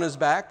blood on his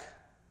back.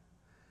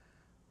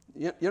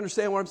 You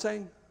understand what I'm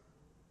saying?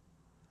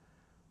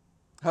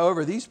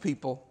 However, these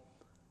people,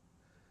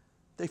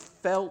 they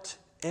felt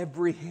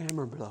every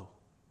hammer blow.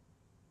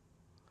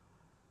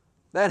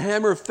 That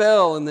hammer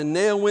fell and the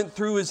nail went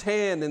through his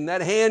hand and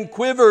that hand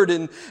quivered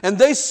and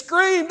they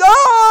screamed,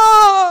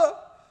 "Ah!"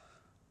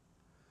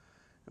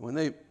 And when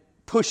they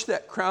pushed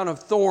that crown of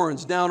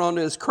thorns down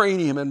onto his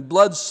cranium and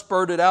blood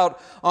spurted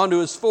out onto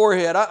his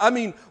forehead. I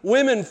mean,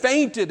 women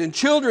fainted and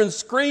children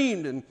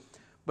screamed.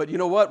 But you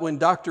know what? When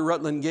Dr.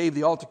 Rutland gave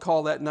the altar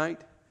call that night,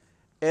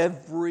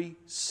 every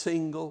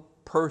single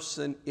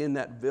person in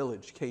that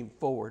village came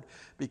forward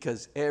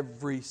because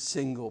every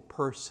single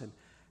person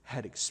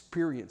had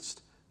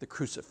experienced the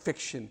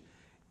crucifixion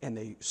and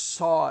they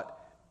saw it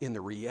in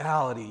the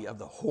reality of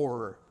the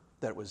horror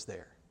that was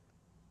there.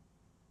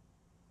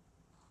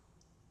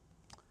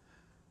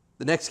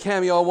 The next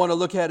cameo I want to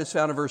look at is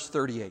found in verse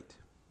 38. It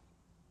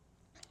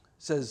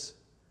says,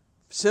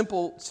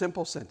 simple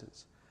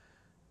sentence.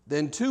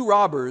 Then 2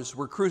 robbers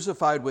were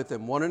crucified with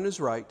him, one on his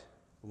right,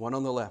 one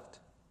on the left.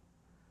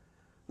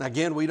 Now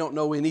again, we don't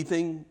know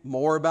anything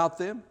more about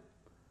them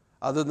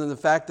other than the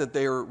fact that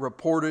they are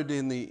reported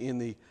in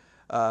the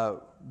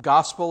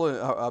gospel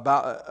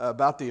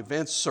about the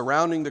events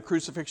surrounding the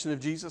crucifixion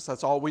of Jesus.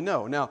 That's all we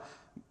know. Now,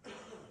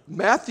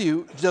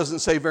 Matthew doesn't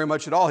say very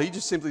much at all. He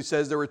just simply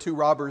says there were 2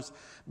 robbers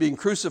being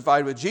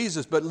crucified with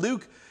Jesus. But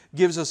Luke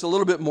gives us a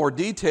little bit more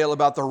detail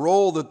about the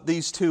role that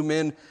these 2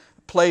 men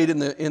played in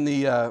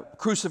the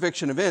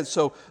crucifixion event.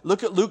 So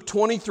look at Luke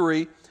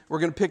 23. We're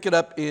going to pick it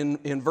up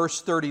in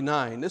verse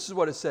 39. This is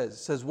what it says. It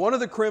says, one of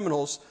the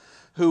criminals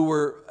who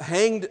were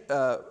hanged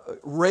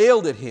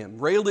railed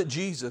at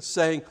Jesus,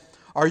 saying,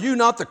 "Are you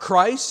not the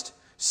Christ?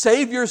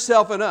 Save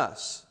yourself and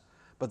us."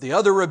 But the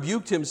other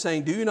rebuked him,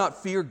 saying, "Do you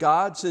not fear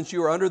God, since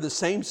you are under the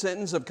same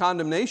sentence of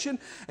condemnation?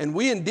 And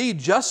we indeed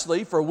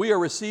justly, for we are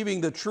receiving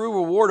the true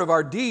reward of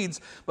our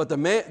deeds. But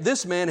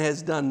this man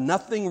has done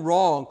nothing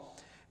wrong."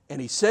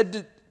 And he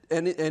said,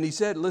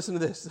 listen to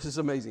this. This is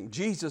amazing.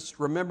 "Jesus,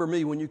 remember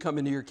me when you come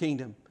into your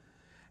kingdom."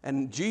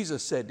 And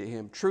Jesus said to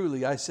him,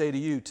 "Truly, I say to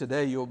you,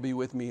 today you'll be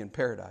with me in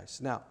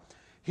paradise." Now,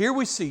 here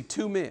we see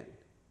 2 men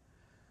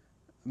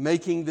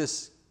making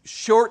this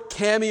short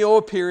cameo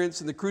appearance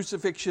in the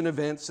crucifixion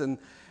events, and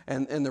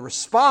the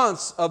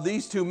response of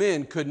these 2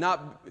 men could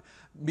not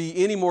be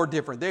any more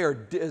different. They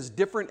are as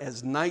different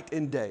as night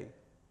and day.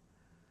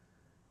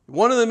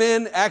 One of the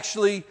men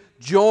actually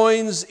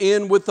joins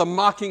in with the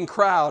mocking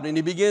crowd, and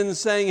he begins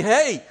saying,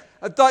 "Hey,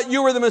 I thought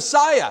you were the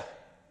Messiah.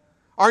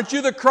 Aren't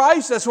you the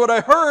Christ? That's what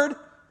I heard.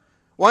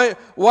 Why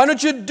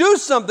don't you do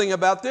something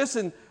about this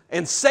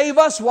and save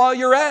us while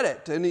you're at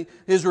it?" And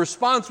his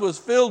response was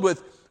filled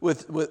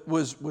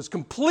was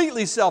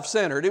completely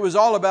self-centered. It was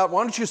all about,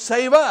 "Why don't you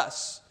save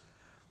us?"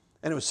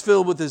 And it was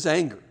filled with his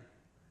anger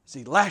as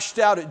he lashed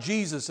out at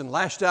Jesus and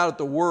lashed out at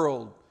the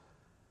world.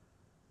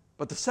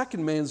 But the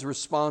second man's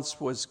response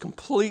was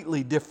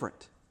completely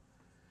different.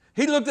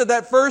 He looked at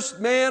that first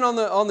man on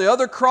the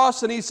other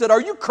cross and he said,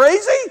 "Are you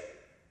crazy?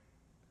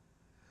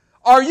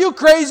 Are you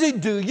crazy?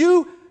 Do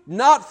you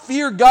not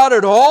fear God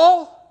at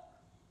all?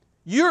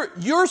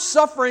 You're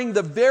suffering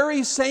the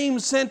very same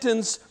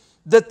sentence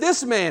that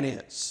this man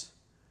is.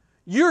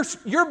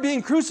 You're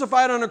being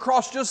crucified on a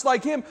cross just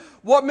like him.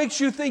 What makes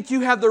you think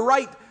you have the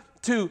right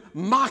to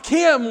mock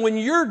him when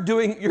you're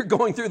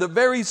going through the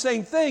very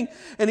same thing?"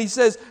 And he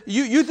says,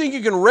 you think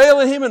you can rail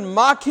at him and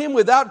mock him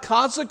without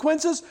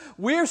consequences?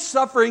 We're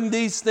suffering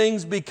these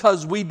things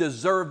because we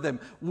deserve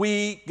them.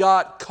 We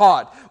got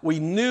caught. We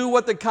knew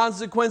what the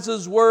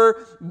consequences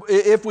were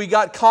if we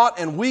got caught,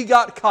 and we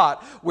got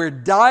caught. We're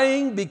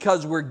dying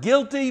because we're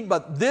guilty,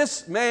 but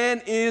this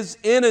man is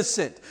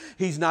innocent.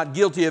 He's not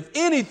guilty of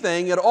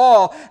anything at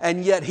all,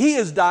 and yet he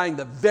is dying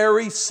the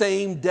very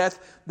same death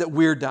that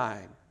we're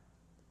dying.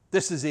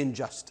 This is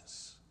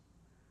injustice.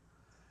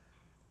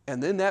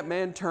 And then that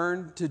man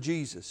turned to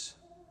Jesus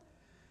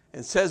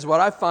and says what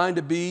I find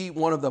to be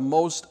one of the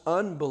most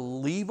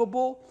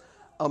unbelievable,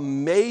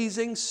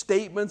 amazing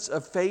statements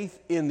of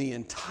faith in the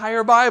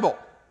entire Bible.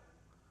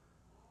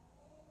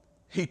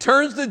 He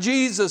turns to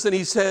Jesus and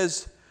he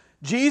says,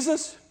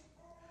 "Jesus,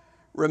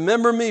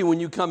 remember me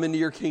when you come into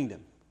your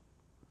kingdom."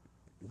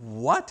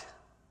 What?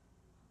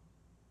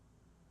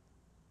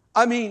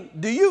 I mean,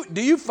 do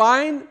you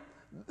find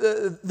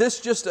this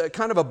just a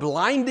kind of a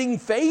blinding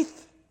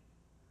faith?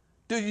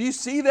 Do you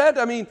see that?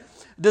 I mean,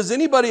 does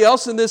anybody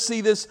else in this see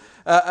this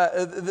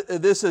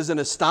as an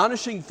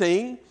astonishing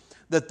thing?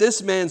 That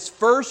this man's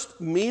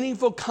first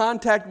meaningful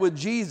contact with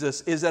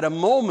Jesus is at a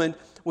moment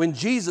when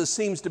Jesus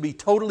seems to be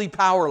totally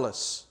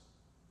powerless.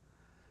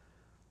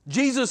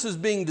 Jesus is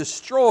being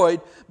destroyed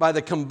by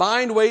the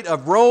combined weight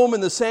of Rome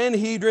and the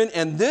Sanhedrin,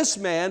 and this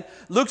man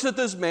looks at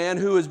this man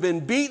who has been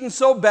beaten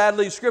so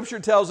badly,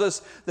 Scripture tells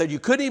us that you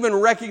couldn't even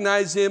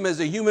recognize him as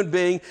a human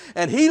being,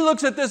 and he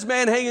looks at this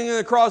man hanging on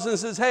the cross and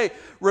says, "Hey,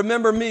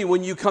 remember me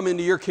when you come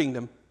into your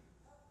kingdom."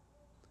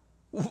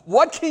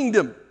 What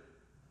kingdom?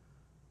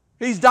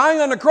 He's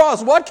dying on the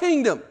cross. What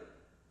kingdom?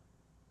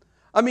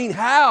 I mean,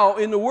 how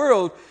in the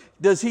world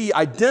does he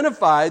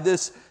identify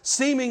this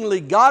seemingly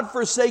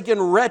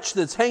God-forsaken wretch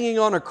that's hanging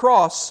on a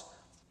cross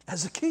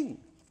as a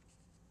king?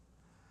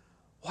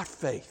 What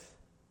faith!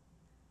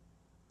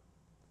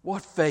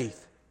 What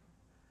faith!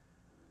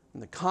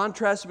 And the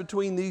contrast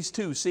between these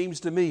two seems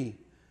to me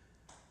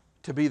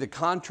to be the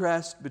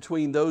contrast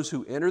between those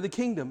who enter the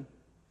kingdom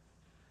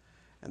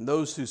and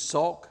those who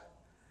sulk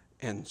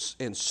and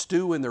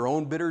stew in their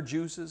own bitter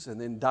juices and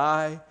then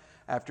die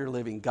after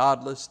living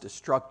godless,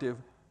 destructive,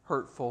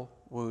 hurtful,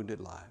 wounded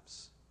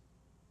lives.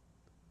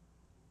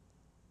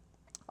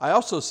 I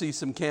also see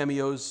some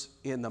cameos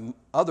in the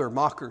other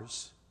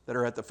mockers that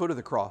are at the foot of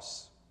the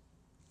cross.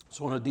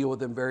 So I want to deal with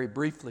them very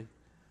briefly.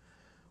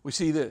 We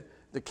see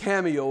the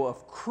cameo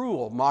of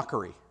cruel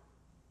mockery.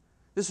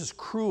 This is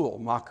cruel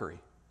mockery.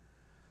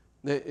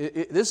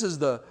 This is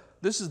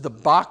the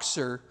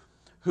boxer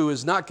who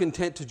is not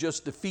content to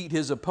just defeat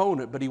his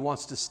opponent, but he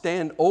wants to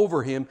stand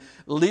over him,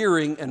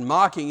 leering and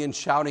mocking and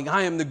shouting,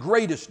 "I am the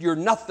greatest, you're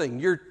nothing,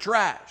 you're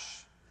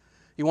trash."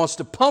 He wants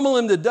to pummel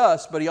him to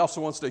dust, but he also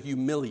wants to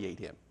humiliate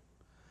him.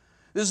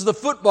 This is the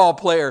football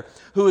player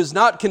who is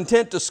not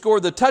content to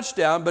score the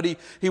touchdown, but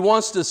he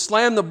wants to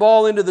slam the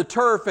ball into the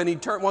turf, and he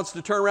wants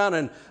to turn around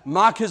and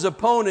mock his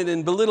opponent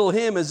and belittle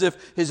him as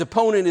if his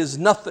opponent is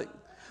nothing.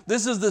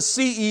 This is the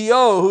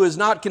CEO who is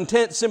not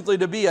content simply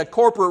to be a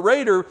corporate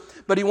raider,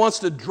 but he wants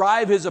to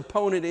drive his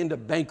opponent into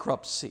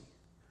bankruptcy.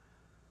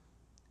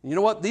 You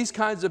know what? These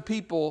kinds of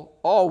people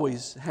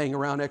always hang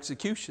around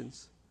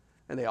executions,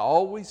 and they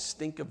always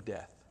stink of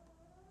death.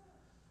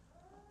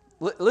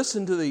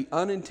 Listen to the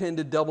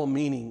unintended double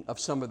meaning of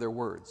some of their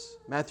words.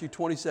 Matthew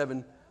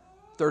 27,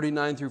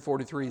 39 through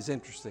 43 is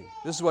interesting.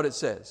 This is what it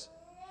says.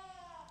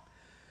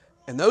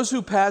 "And those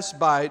who passed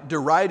by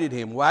derided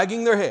him,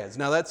 wagging their heads."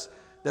 Now that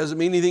doesn't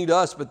mean anything to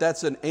us, but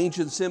that's an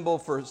ancient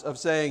symbol of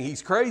saying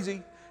he's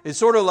crazy. It's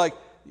sort of like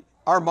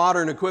our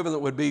modern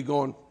equivalent would be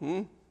going,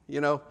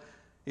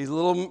 he's a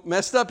little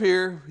messed up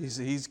here.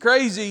 He's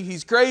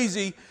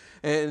crazy.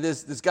 And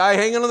this guy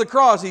hanging on the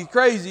cross, he's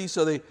crazy.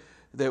 So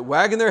they're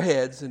wagging their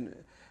heads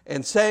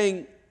and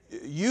saying,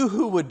 "You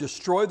who would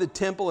destroy the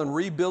temple and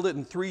rebuild it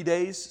in 3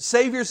 days,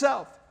 save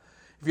yourself.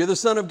 If you're the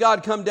Son of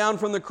God, come down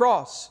from the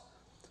cross."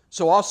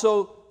 So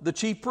also the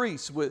chief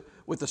priests with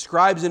the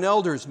scribes and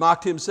elders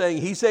mocked him, saying,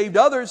 "He saved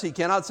others, he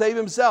cannot save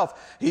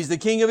himself. He's the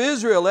King of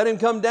Israel. Let him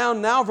come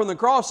down now from the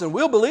cross, and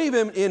we'll believe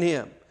in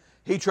him.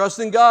 He trusts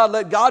in God.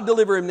 Let God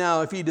deliver him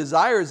now if he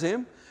desires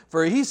him.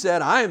 For he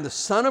said, 'I am the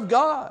Son of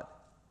God.'"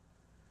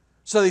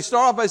 So they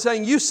start off by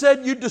saying, "You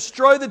said you'd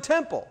destroy the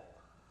temple."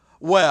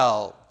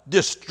 Well,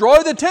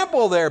 destroy the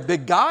temple there,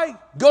 big guy.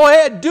 Go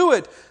ahead, do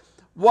it.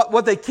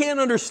 What they can't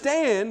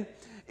understand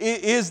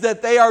is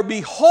that they are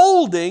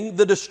beholding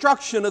the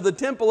destruction of the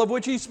temple of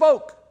which he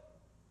spoke.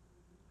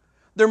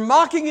 They're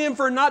mocking him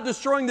for not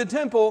destroying the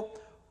temple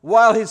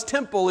while his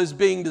temple is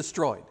being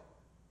destroyed.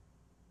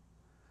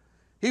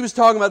 He was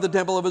talking about the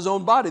temple of his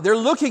own body. They're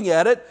looking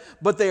at it,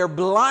 but they are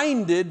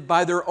blinded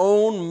by their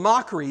own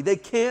mockery. They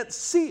can't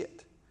see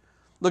it.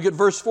 Look at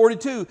verse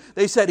 42.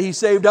 They said, "He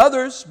saved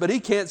others, but he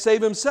can't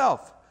save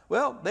himself."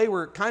 Well, they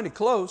were kind of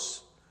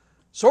close,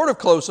 sort of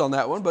close on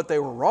that one, but they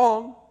were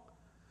wrong.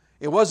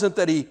 It wasn't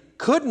that he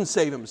couldn't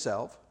save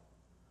himself.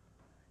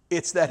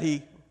 It's that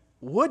he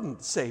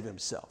wouldn't save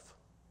himself.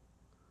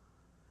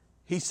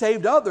 He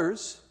saved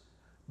others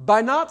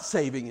by not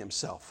saving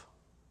himself.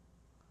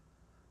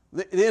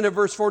 The end of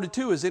verse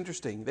 42 is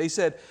interesting. They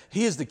said,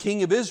 "He is the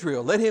King of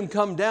Israel. Let him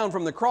come down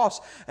from the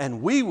cross,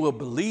 and we will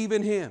believe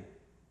in him."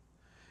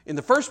 In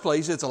the first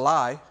place, it's a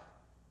lie.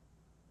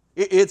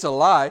 It's a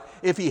lie.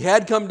 If he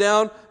had come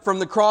down from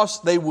the cross,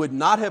 they would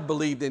not have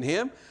believed in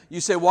him. You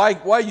say,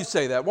 why you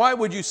say that? Why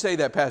would you say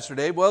that, Pastor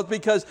Dave? Well, it's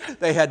because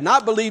they had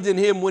not believed in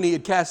him when he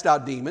had cast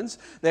out demons.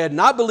 They had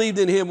not believed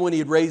in him when he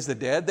had raised the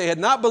dead. They had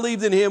not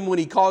believed in him when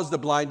he caused the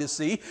blind to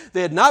see.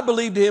 They had not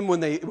believed in him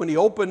when he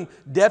opened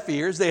deaf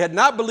ears. They had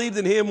not believed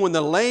in him when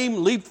the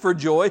lame leaped for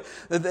joy.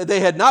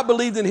 They had not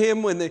believed in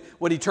him when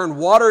he turned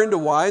water into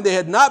wine. They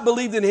had not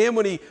believed in him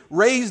when he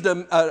raised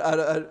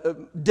a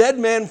dead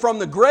man from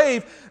the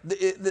grave.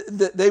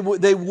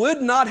 They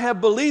would not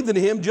have believed in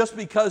him just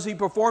because he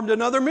performed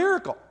another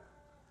miracle.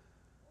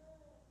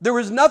 There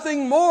was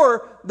nothing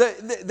more.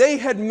 They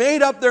had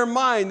made up their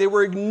mind. They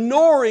were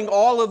ignoring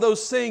all of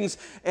those things.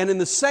 And in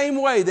the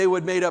same way, they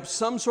would made up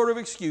some sort of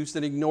excuse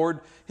and ignored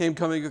him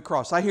coming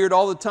across. I hear it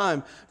all the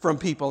time from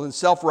people in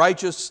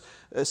self-righteous,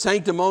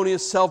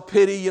 sanctimonious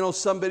self-pity.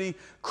 Somebody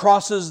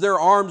crosses their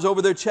arms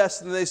over their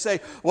chest and they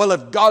say, "Well,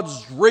 if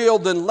God's real,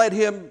 then let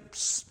him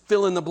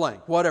fill in the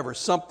blank," whatever,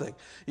 something.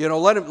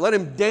 Let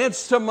him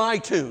dance to my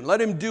tune. Let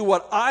him do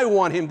what I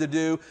want him to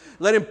do.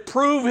 Let him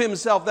prove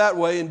himself that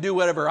way and do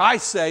whatever I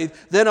say,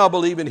 then I'll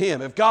believe in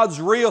him. If God's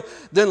real,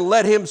 then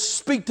let him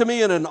speak to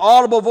me in an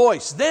audible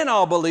voice, then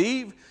I'll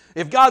believe.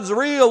 If God's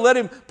real, let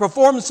him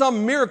perform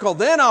some miracle,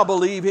 then I'll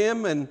believe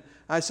him. And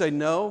I say,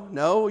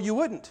 no, you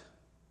wouldn't.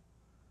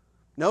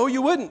 No,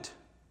 you wouldn't.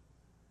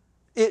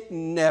 It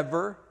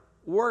never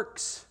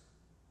works.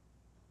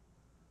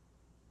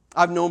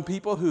 I've known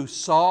people who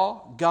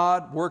saw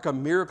God work a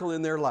miracle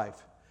in their life.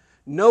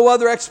 No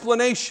other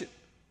explanation.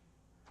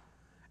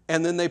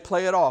 And then they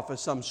play it off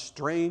as some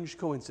strange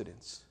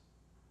coincidence.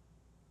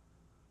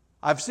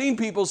 I've seen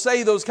people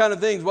say those kind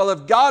of things. Well,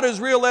 if God is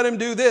real, let him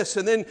do this.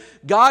 And then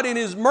God in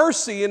his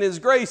mercy and his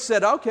grace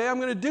said, "Okay, I'm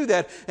going to do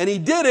that." And he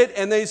did it,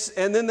 and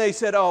then they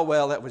said, "Oh,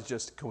 well, that was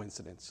just a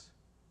coincidence."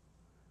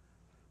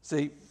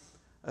 See,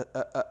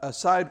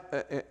 that's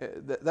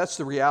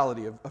the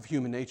reality of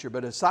human nature.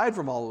 But aside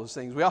from all those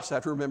things, we also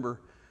have to remember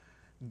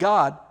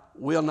God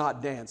will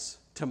not dance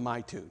to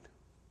my tune.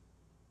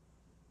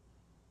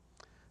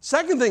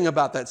 Second thing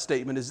about that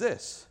statement is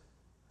this.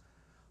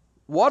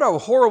 What a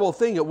horrible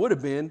thing it would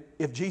have been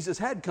if Jesus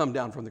had come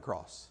down from the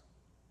cross.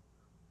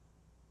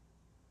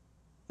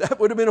 That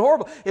would have been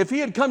horrible. If he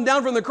had come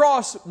down from the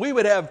cross, we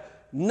would have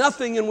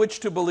nothing in which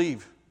to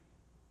believe.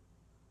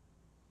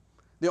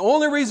 The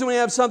only reason we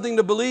have something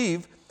to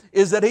believe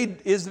is that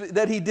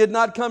he did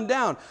not come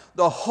down.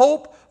 The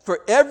hope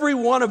for every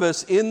one of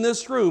us in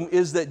this room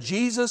is that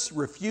Jesus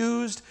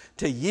refused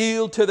to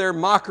yield to their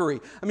mockery.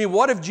 I mean,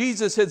 what if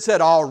Jesus had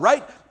said, all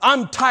right,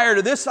 I'm tired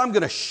of this, I'm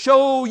going to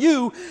show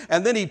you.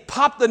 And then he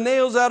popped the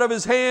nails out of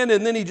his hand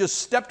and then he just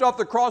stepped off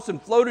the cross and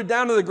floated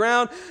down to the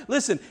ground.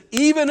 Listen,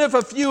 even if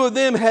a few of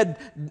them had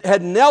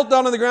knelt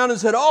down on the ground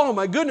and said, oh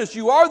my goodness,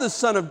 you are the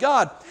Son of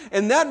God.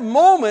 In that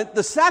moment,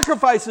 the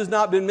sacrifice has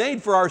not been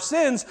made for our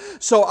sins.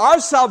 So our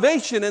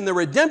salvation and the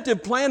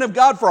redemptive plan of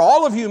God for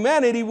all of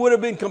humanity would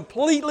have been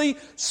completely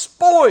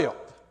spoiled.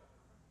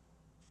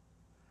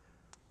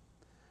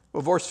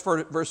 Well, verse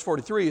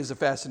 43 is a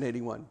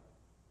fascinating one.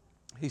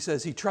 He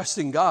says he trusts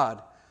in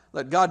God.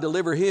 Let God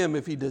deliver him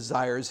if he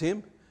desires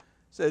him.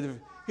 He said if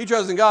he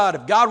trusts in God.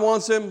 If God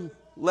wants him,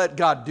 let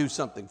God do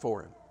something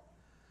for him.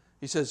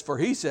 He says, for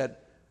he said,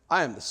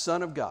 I am the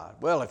Son of God.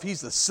 Well, if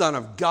he's the Son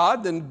of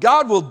God, then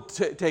God will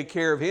take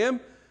care of him.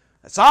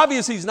 It's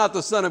obvious he's not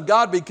the Son of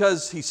God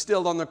because he's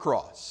still on the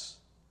cross.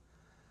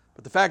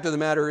 But the fact of the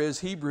matter is,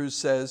 Hebrews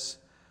says,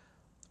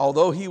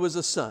 although he was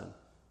a son,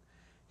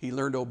 he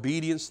learned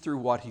obedience through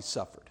what he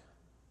suffered.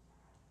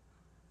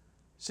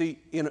 See,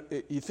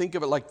 you think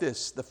of it like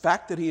this. The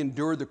fact that he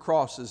endured the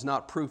cross is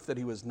not proof that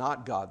he was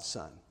not God's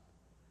son.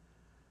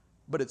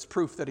 But it's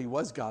proof that he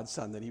was God's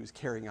son, that he was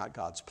carrying out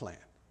God's plan.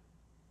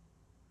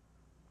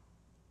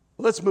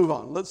 Let's move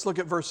on. Let's look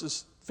at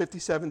verses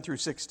 57 through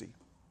 60.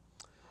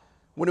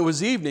 When it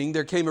was evening,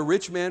 there came a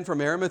rich man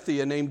from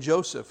Arimathea named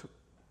Joseph,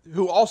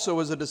 who also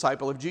was a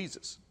disciple of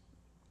Jesus.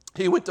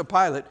 He went to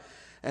Pilate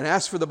and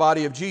asked for the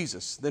body of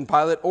Jesus. Then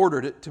Pilate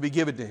ordered it to be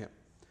given to him.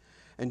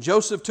 And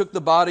Joseph took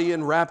the body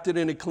and wrapped it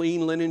in a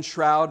clean linen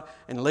shroud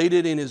and laid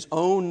it in his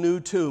own new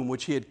tomb,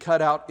 which he had cut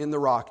out in the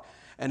rock.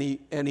 And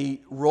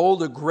he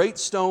rolled a great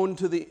stone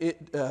to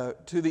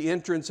the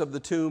entrance of the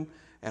tomb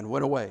and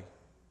went away.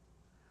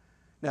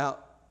 Now,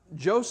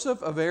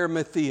 Joseph of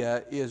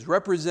Arimathea is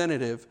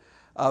representative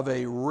of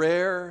a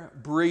rare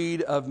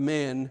breed of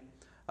men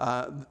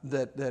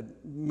that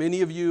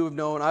many of you have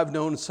known. I've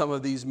known some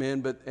of these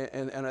men,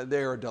 and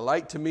they are a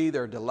delight to me.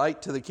 They're a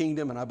delight to the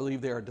kingdom, and I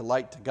believe they are a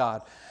delight to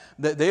God.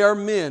 That they are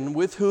men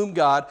with whom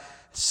God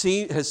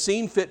has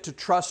seen fit to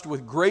trust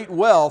with great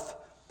wealth,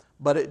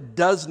 but it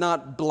does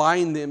not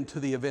blind them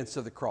to the events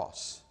of the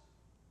cross.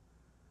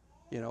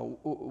 You know,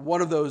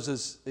 one of those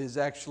is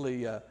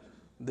actually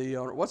the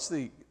owner. What's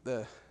the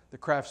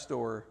craft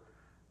store?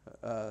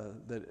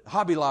 The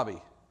Hobby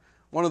Lobby.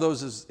 One of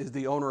those is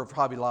the owner of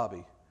Hobby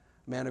Lobby,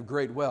 man of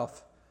great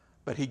wealth,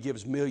 but he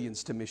gives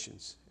millions to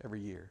missions every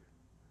year.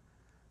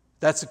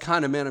 That's the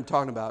kind of men I'm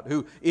talking about,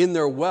 who in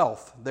their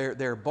wealth,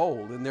 they're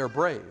bold and they're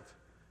brave.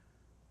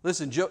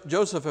 Listen,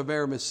 Joseph of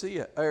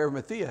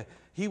Arimathea,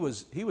 he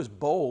was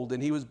bold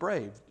and he was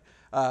brave.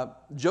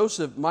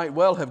 Joseph might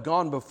well have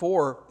gone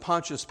before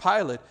Pontius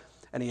Pilate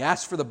and he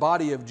asked for the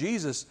body of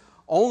Jesus,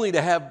 only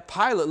to have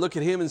Pilate look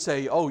at him and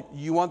say, oh,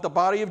 you want the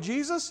body of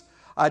Jesus?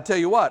 I tell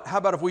you what, how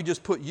about if we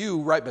just put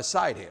you right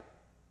beside him?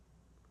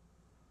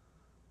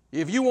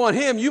 If you want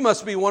him, you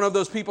must be one of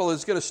those people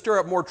that's going to stir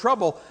up more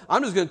trouble.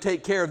 I'm just going to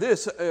take care of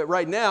this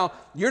right now.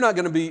 You're not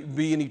going to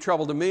be any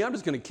trouble to me. I'm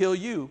just going to kill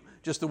you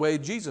just the way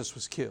Jesus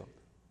was killed.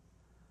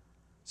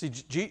 See,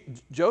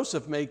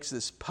 Joseph makes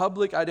this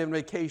public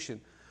identification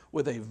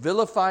with a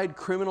vilified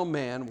criminal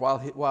man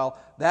while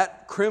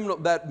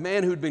that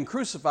man who'd been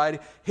crucified,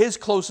 his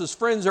closest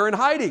friends are in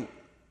hiding.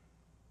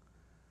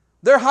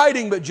 They're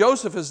hiding, but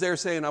Joseph is there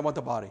saying, I want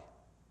the body.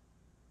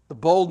 The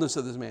boldness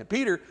of this man.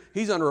 Peter,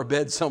 he's under a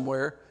bed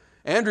somewhere.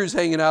 Andrew's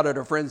hanging out at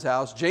a friend's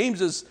house.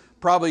 James is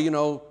probably,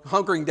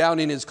 hunkering down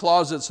in his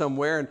closet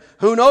somewhere. And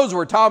who knows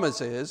where Thomas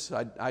is?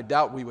 I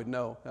doubt we would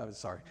know. I'm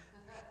sorry.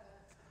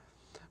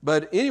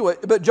 But anyway,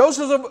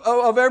 Joseph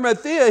of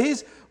Arimathea,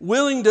 he's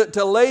willing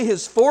to lay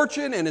his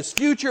fortune and his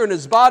future and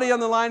his body on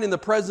the line in the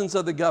presence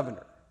of the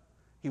governor.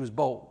 He was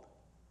bold.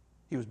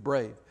 He was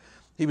brave.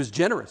 He was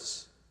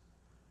generous.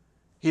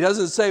 He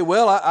doesn't say,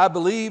 well, I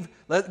believe,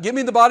 give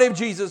me the body of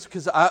Jesus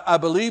because I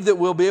believe that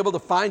we'll be able to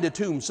find a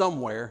tomb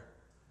somewhere.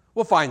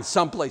 We'll find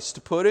some place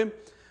to put him.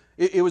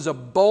 It was a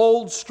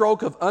bold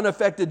stroke of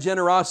unaffected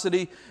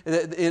generosity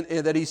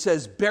that he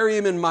says, bury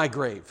him in my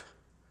grave.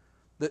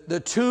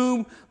 The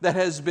tomb that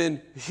has been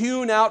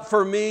hewn out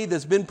for me,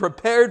 that's been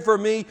prepared for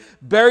me,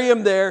 bury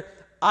him there.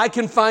 I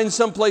can find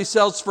someplace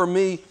else for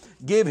me.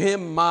 Give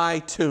him my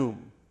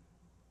tomb.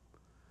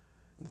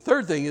 The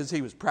third thing is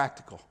he was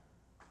practical.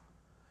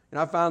 And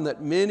I found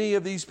that many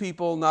of these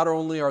people, not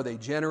only are they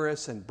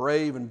generous and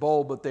brave and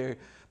bold,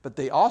 but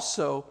they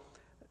also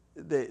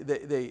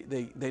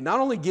they not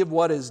only give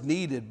what is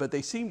needed, but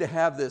they seem to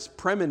have this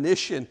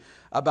premonition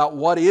about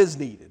what is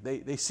needed.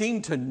 They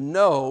seem to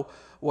know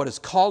what is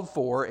called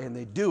for, and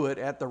they do it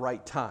at the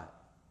right time.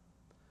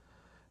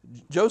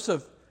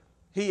 Joseph,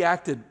 he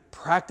acted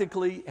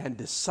practically and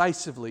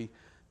decisively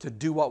to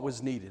do what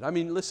was needed. I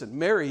mean, listen,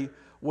 Mary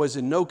was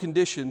in no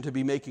condition to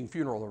be making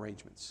funeral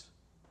arrangements.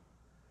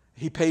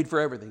 He paid for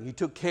everything. He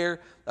took care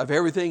of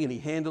everything, and he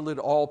handled it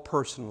all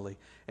personally,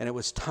 and it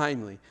was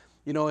timely.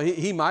 You know,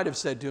 he might have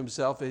said to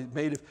himself, he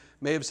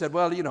may have said,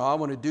 well, you know, I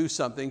want to do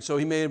something. So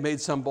he may have made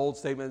some bold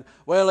statement.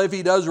 Well, if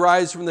he does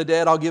rise from the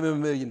dead, I'll give him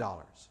 $1 million.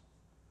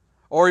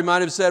 Or he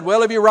might have said,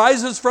 well, if he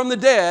rises from the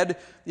dead,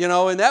 you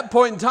know, in that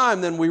point in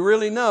time, then we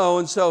really know.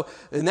 And so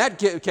in that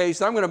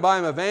case, I'm going to buy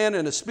him a van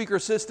and a speaker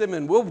system,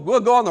 and we'll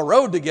go on the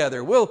road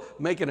together. We'll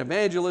make an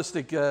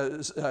evangelistic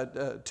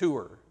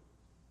tour.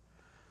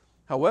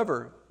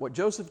 However, what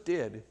Joseph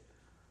did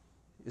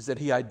is that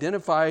he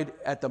identified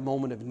at the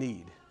moment of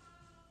need,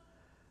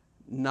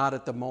 not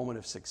at the moment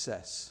of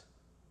success.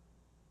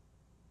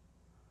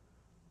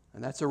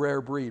 And that's a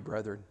rare breed,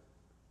 brethren.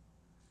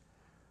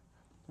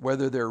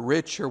 Whether they're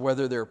rich or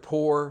whether they're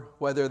poor,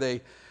 whether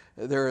they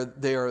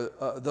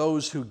are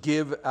those who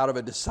give out of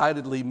a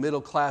decidedly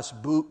middle-class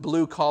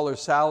blue-collar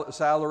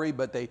salary,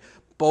 but they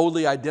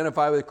boldly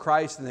identify with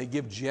Christ and they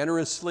give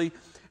generously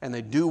and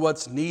they do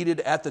what's needed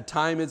at the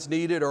time it's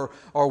needed, or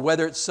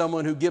whether it's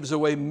someone who gives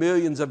away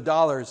millions of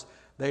dollars,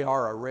 they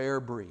are a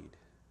rare breed.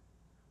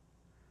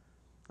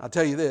 I'll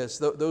tell you this,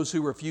 those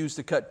who refuse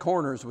to cut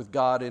corners with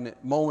God in a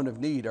moment of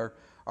need are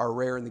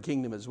rare in the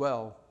kingdom as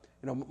well.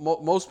 You know,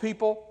 most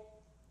people,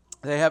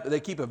 they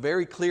keep a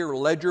very clear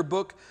ledger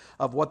book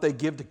of what they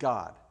give to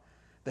God.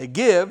 They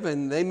give,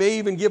 and they may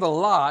even give a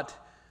lot,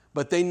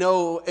 but they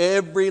know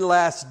every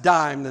last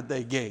dime that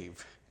they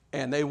gave,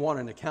 and they want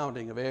an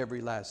accounting of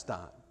every last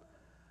dime.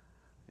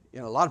 You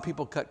know, a lot of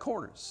people cut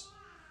corners.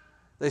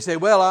 They say,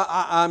 well,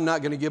 I'm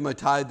not going to give my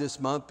tithe this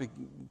month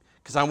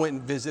because I went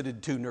and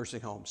visited 2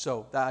 nursing homes,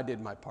 so I did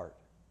my part.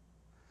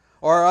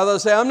 Or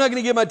others say, I'm not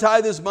going to give my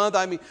tithe this month.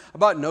 I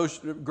bought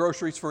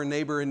groceries for a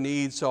neighbor in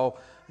need, so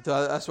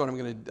that's what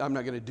I'm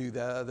not going to do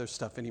that other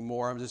stuff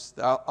anymore.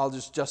 I'll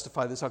just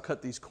justify this. I'll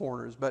cut these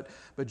corners. But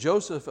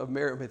Joseph of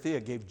Arimathea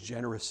gave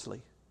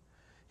generously.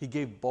 He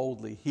gave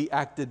boldly. He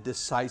acted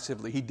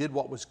decisively. He did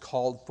what was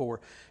called for.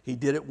 He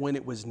did it when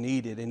it was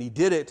needed. And he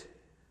did it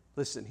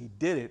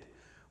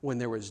when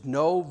there was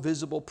no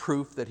visible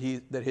proof that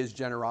his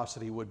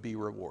generosity would be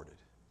rewarded.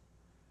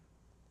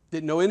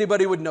 Didn't know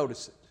anybody would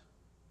notice it.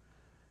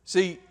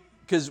 See,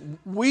 because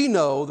we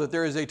know that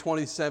there is a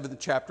 27th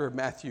chapter of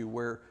Matthew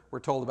where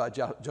we're told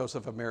about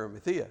Joseph of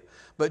Arimathea.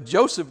 But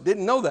Joseph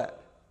didn't know that.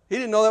 He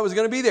didn't know that was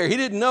going to be there. He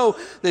didn't know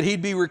that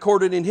he'd be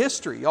recorded in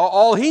history.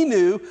 All he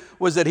knew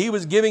was that he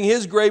was giving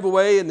his grave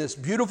away in this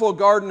beautiful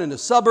garden in the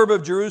suburb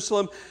of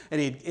Jerusalem.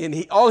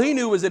 All he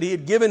knew was that he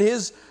had given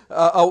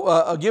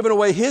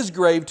away his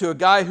grave to a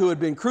guy who had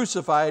been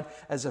crucified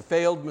as a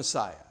failed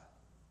Messiah.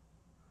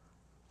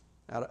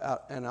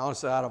 And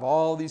honestly, out of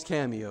all these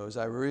cameos,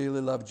 I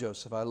really love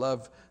Joseph. I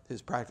love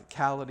his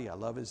practicality. I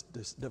love his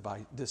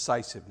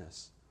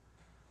decisiveness.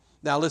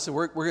 Now listen,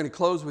 we're going to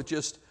close with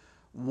just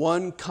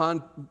one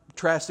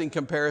contrasting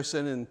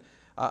comparison,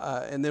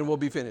 and then we'll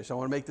be finished. I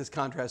want to make this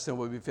contrast, and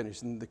we'll be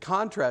finished. And the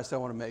contrast I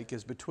want to make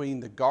is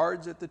between the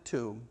guards at the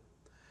tomb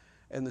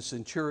and the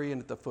centurion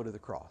at the foot of the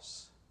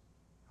cross.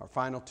 Our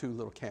final 2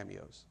 little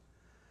cameos.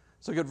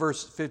 Let's look at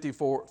verse 50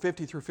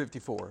 through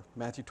 54,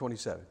 Matthew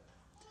 27.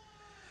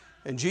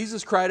 And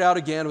Jesus cried out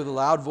again with a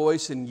loud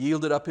voice and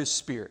yielded up his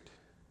spirit.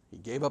 He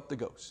gave up the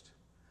ghost.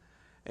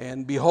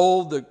 And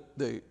behold,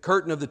 the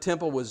curtain of the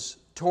temple was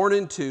torn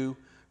in two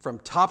from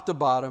top to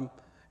bottom,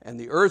 and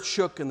the earth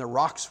shook and the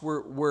rocks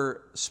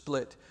were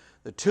split.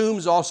 The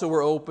tombs also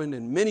were opened,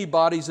 and many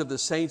bodies of the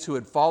saints who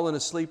had fallen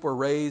asleep were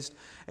raised.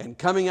 And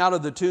coming out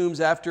of the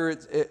tombs after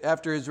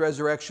his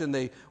resurrection,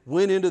 they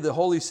went into the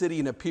holy city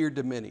and appeared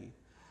to many.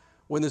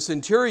 When the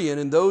centurion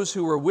and those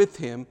who were with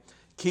him,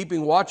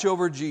 keeping watch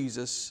over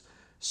Jesus,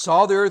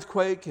 saw the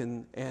earthquake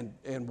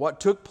and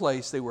what took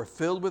place, they were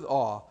filled with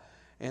awe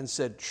and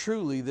said,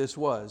 truly this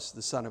was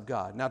the Son of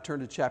God. Now turn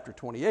to chapter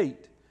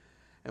 28,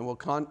 and we'll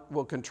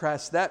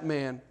contrast that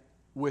man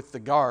with the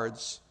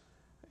guards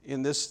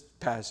in this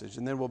passage,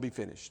 and then we'll be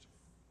finished.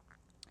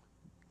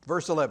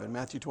 Verse 11,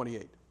 Matthew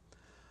 28.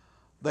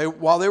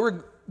 While they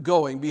were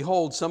going,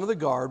 behold, some of the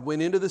guard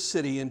went into the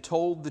city and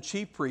told the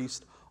chief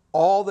priest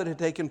all that had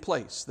taken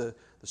place. The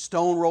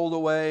stone rolled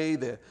away,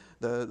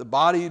 the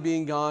body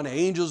being gone,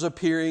 angels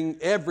appearing,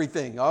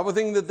 everything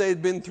that they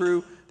had been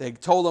through, they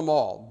told them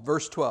all.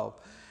 Verse 12.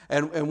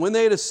 And when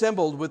they had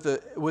assembled with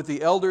the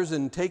elders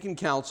and taken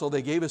counsel,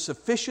 they gave a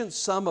sufficient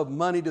sum of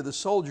money to the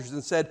soldiers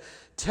and said,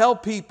 tell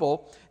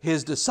people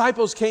his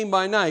disciples came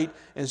by night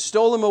and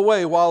stole him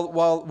away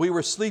while we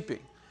were sleeping.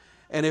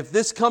 And if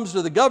this comes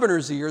to the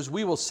governor's ears,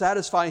 we will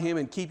satisfy him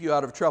and keep you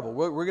out of trouble.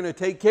 We're going to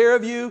take care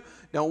of you.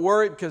 Don't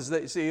worry, because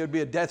it would be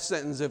a death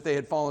sentence if they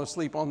had fallen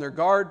asleep on their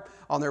guard,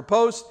 on their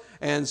post.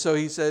 And so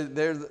he said,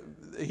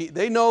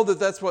 they know that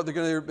that's what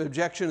their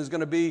objection is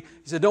going to be. He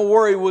said, don't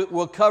worry,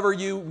 we'll cover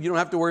you. You don't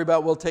have to worry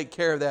about it. We'll take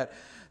care of that.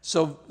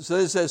 So it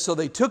says, so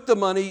they took the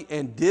money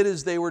and did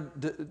as they were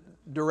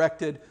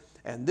directed.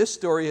 And this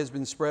story has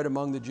been spread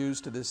among the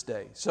Jews to this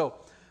day. So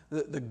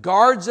the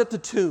guards at the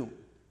tomb,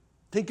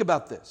 think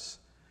about this.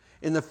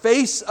 In the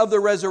face of the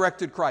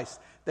resurrected Christ,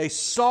 they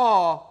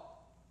saw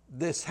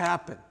this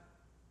happen.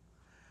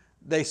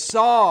 They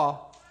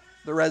saw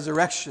the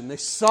resurrection. They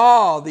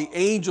saw the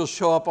angels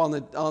show up on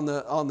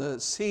the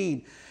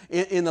scene.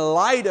 In the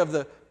light of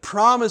the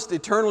promised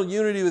eternal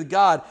unity with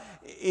God,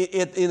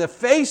 in the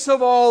face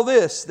of all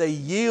this, they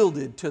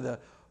yielded to the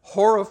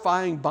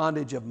horrifying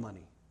bondage of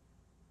money.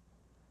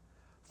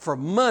 For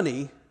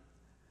money,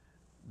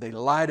 they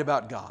lied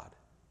about God.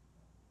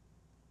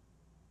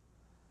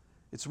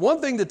 It's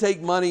one thing to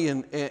take money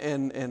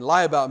and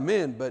lie about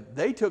men, but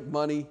they took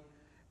money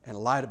and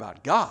lied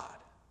about God.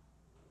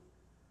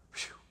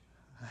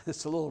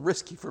 It's a little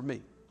risky for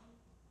me.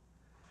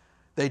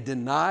 They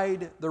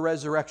denied the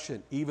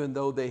resurrection even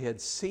though they had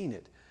seen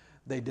it.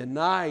 They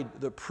denied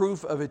the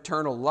proof of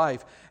eternal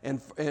life, and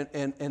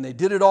they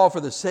did it all for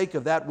the sake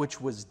of that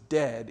which was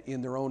dead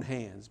in their own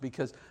hands,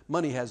 because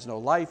money has no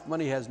life,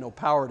 money has no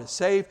power to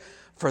save.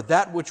 For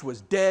that which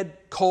was dead,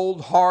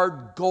 cold,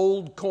 hard,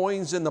 gold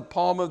coins in the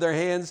palm of their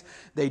hands,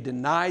 they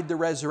denied the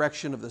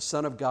resurrection of the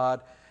Son of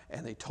God,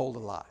 and they told a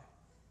lie.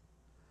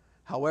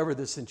 However,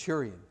 the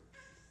centurion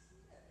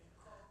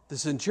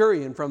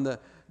from the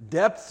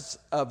depths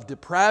of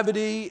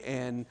depravity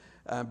and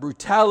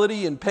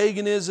brutality and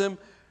paganism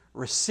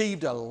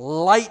received a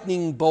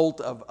lightning bolt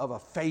of a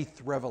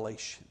faith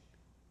revelation.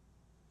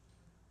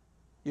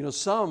 You know,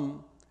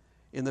 some,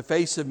 in the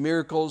face of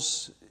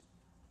miracles,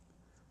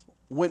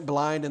 went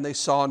blind and they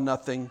saw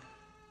nothing.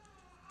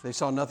 They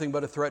saw nothing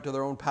but a threat to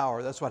their own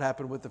power. That's what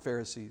happened with the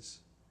Pharisees.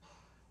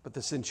 But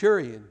the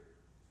centurion,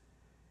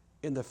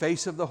 in the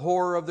face of the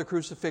horror of the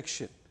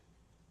crucifixion,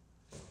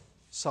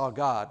 saw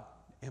God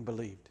and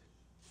believed.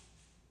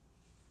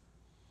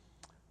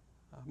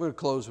 I'm going to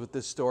close with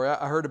this story.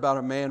 I heard about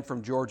a man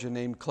from Georgia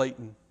named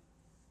Clayton.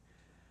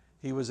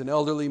 He was an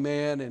elderly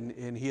man,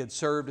 and he had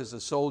served as a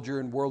soldier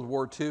in World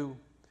War II.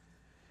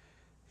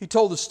 He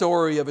told the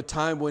story of a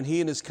time when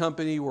he and his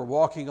company were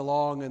walking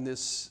along in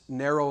this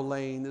narrow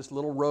lane, this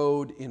little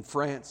road in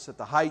France at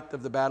the height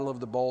of the Battle of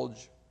the Bulge.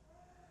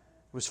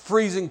 It was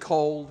freezing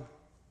cold.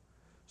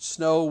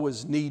 Snow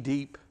was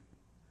knee-deep.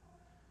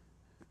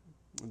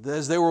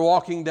 As they were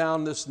walking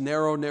down this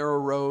narrow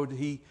road,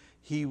 he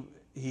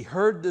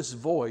heard this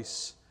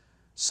voice,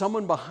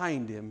 someone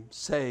behind him,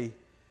 say,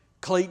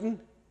 "Clayton,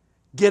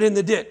 get in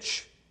the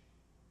ditch."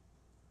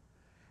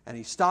 And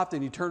he stopped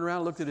and he turned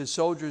around, looked at his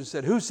soldiers and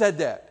said, "Who said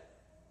that?"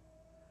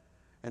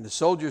 And the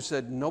soldier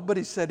said,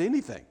 "Nobody said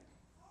anything."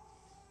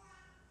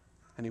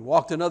 And he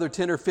walked another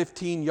 10 or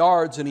 15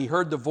 yards and he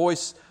heard the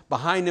voice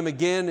behind him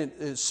again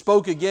and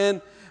spoke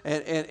again.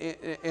 And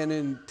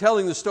in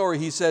telling the story,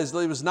 he says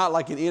it was not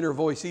like an inner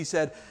voice. He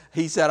said,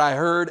 "I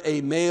heard a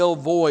male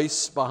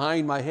voice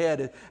behind my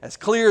head, as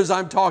clear as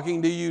I'm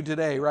talking to you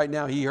today." Right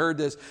now, he heard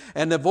this.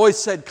 And the voice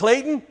said,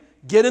 "Clayton,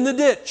 get in the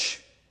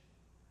ditch."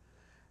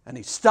 And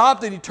he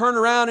stopped and he turned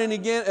around and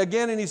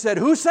again and he said,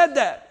 "Who said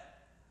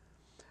that?"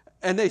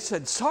 And they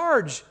said,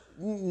 "Sarge,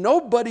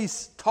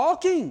 nobody's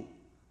talking."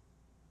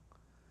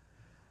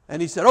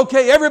 And he said,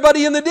 "Okay,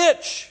 everybody in the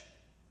ditch."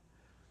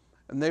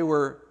 And they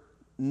were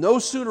no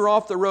sooner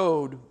off the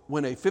road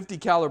when a .50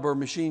 caliber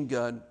machine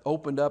gun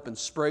opened up and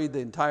sprayed the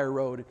entire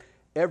road.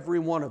 Every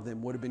one of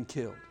them would have been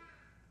killed.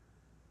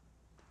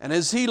 And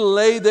as he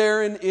lay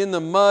there in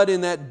the mud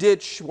in that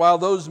ditch while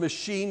those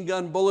machine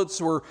gun bullets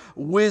were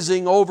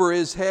whizzing over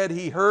his head,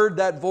 he heard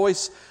that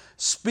voice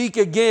speak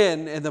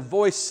again. And the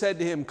voice said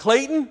to him,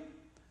 "Clayton,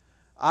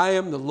 I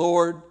am the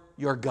Lord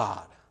your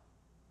God."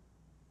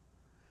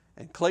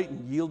 And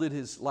Clayton yielded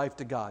his life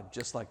to God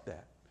just like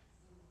that.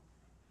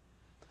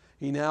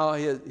 He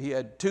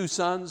had 2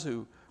 sons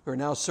who are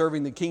now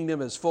serving the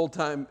kingdom as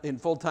full-time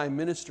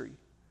ministry.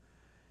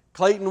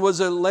 Clayton was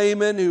a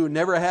layman who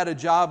never had a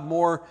job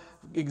more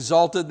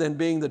exalted than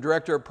being the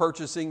director of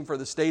purchasing for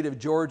the state of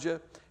Georgia.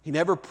 He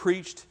never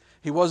preached.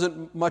 He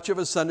wasn't much of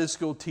a Sunday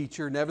school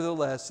teacher.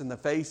 Nevertheless, in the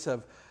face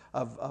of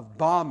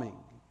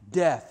bombing,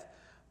 death,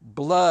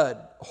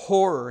 blood,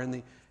 horror, and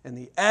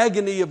the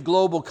agony of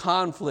global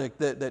conflict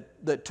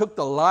that took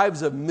the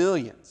lives of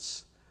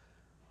millions,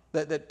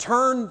 that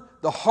turned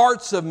the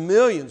hearts of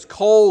millions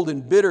cold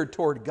and bitter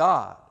toward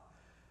God,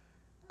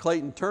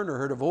 Clayton Turner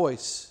heard a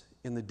voice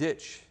in the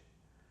ditch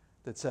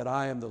that said,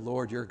 "I am the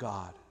Lord your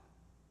God."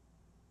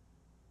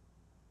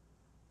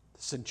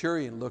 The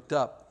centurion looked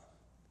up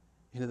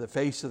into the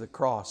face of the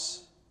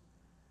cross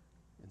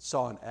and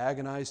saw an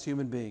agonized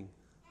human being,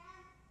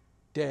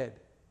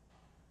 dead,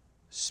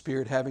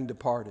 spirit having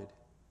departed,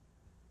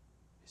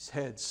 his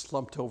head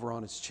slumped over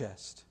on his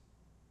chest.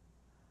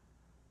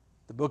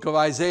 The book of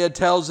Isaiah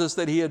tells us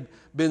that he had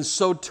been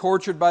so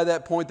tortured by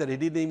that point that he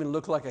didn't even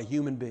look like a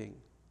human being.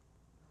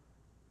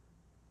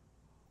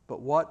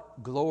 But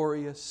what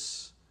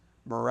glorious,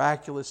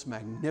 miraculous,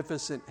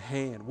 magnificent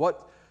hand.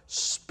 What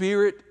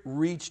Spirit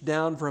reached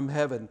down from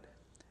heaven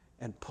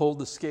and pulled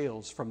the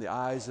scales from the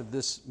eyes of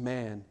this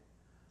man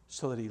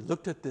so that he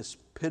looked at this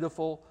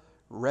pitiful,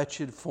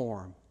 wretched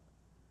form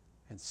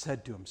and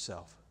said to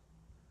himself,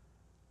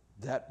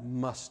 that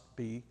must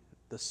be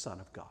the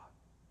Son of God.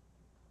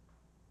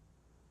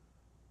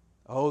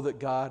 Oh, that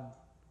God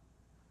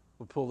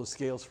would pull the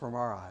scales from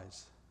our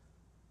eyes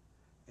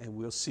and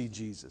we'll see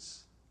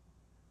Jesus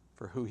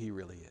for who He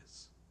really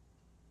is.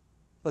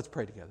 Let's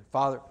pray together.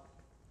 Father,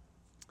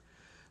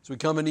 as we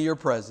come into Your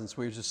presence,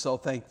 we're just so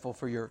thankful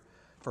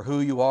for who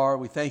You are.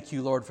 We thank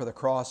You, Lord, for the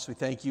cross. We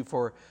thank You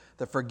for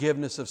the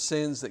forgiveness of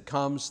sins that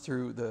comes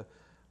through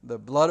the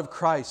blood of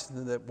Christ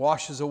and that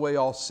washes away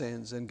all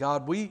sins. And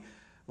God, we,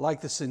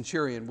 like the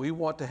centurion, we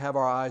want to have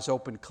our eyes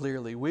open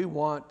clearly. We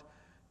want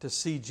to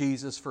see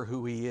Jesus for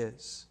who He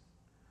is.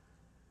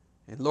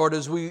 And Lord,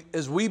 as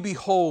we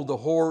behold the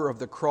horror of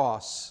the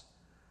cross,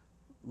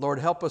 Lord,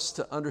 help us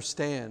to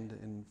understand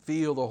and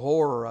feel the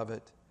horror of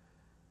it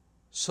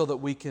so that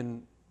we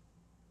can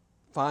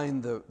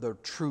find the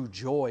true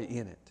joy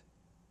in it.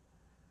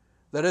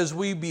 That as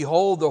we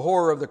behold the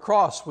horror of the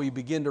cross, we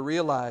begin to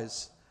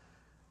realize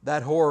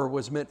that horror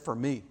was meant for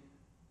me.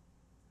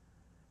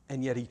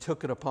 And yet He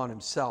took it upon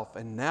Himself.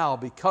 And now,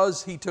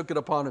 because He took it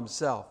upon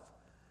Himself,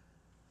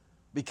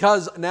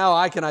 because now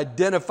I can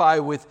identify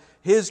with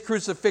His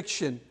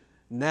crucifixion,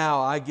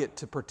 now I get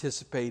to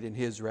participate in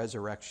His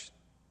resurrection.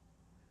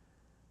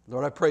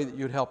 Lord, I pray that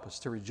You'd help us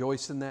to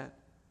rejoice in that.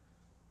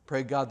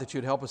 Pray, God, that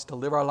You'd help us to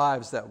live our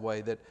lives that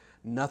way, that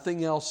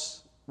nothing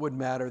else would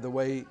matter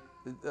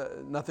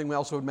nothing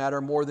else would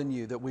matter more than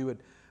You, that we would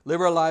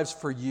live our lives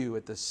for You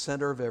at the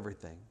center of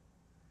everything.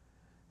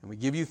 And we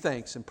give You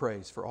thanks and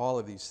praise for all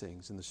of these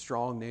things in the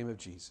strong name of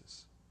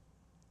Jesus.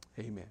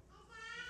 Amen.